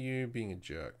 Why are you being a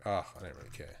jerk? Ah, I don't really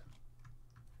care.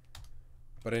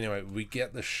 But anyway, we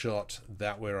get the shot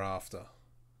that we're after.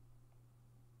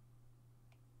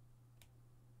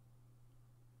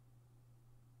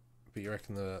 But you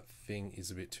reckon the thing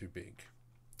is a bit too big.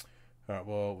 Alright,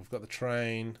 well, we've got the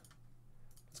train.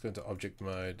 Let's go into object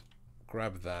mode.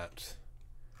 Grab that.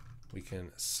 We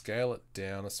can scale it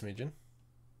down a smidgen.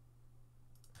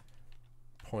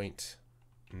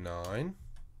 0.9.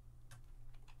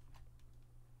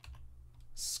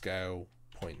 Scale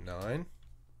 0.9.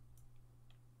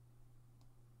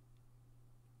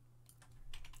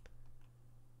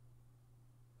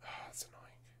 That's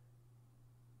annoying.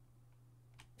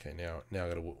 Okay, now I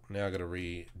gotta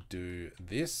redo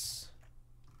this.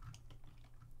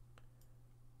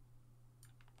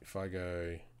 If I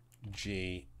go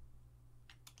G,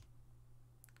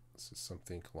 this is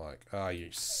something like,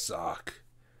 you suck.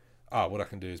 What I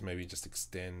can do is maybe just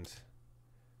extend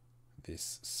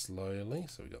this slowly.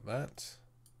 So we got that.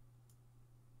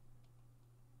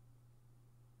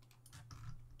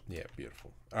 Yeah,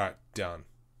 beautiful. All right, done.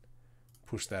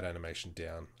 Push that animation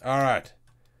down. All right.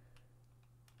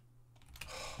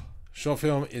 Short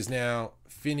film is now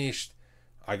finished.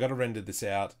 I got to render this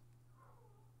out.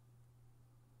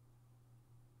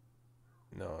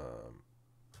 No,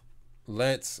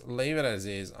 let's leave it as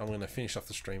is. I'm going to finish off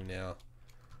the stream now.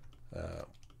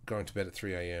 Going to bed at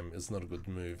 3 a.m. is not a good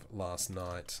move last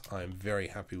night. I am very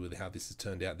happy with how this has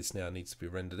turned out. This now needs to be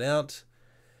rendered out.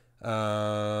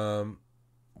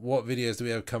 What videos do we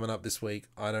have coming up this week?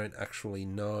 I don't actually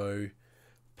know.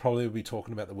 Probably we'll be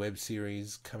talking about the web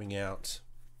series coming out.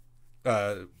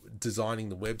 Designing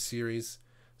the web series.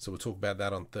 So we'll talk about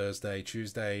that on Thursday.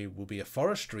 Tuesday will be a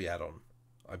forestry add-on,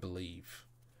 I believe.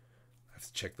 I have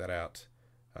to check that out.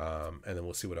 And then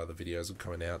we'll see what other videos are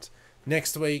coming out.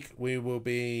 Next week, we will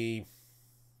be...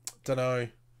 Don't know.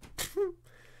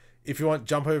 If you want,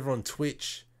 jump over on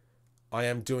Twitch. I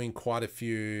am doing quite a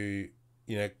few,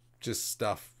 you know, just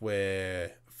stuff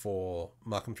where for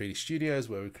Markom3D Studios,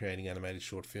 where we're creating animated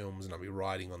short films, and I'll be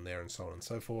writing on there and so on and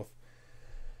so forth.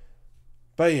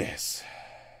 But yes,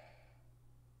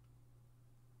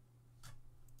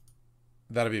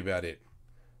 that'll be about it.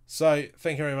 So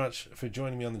thank you very much for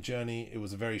joining me on the journey. It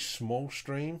was a very small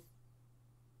stream.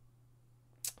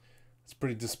 It's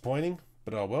pretty disappointing,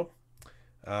 but oh well.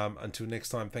 Until next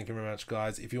time, thank you very much,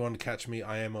 guys. If you want to catch me,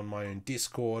 I am on my own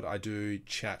Discord. I do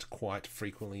chat quite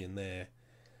frequently in there.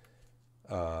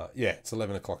 Yeah, it's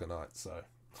 11 o'clock at night, so.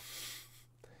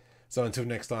 So until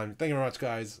next time, thank you very much,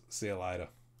 guys. See you later.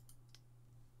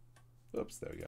 Oops, there we go.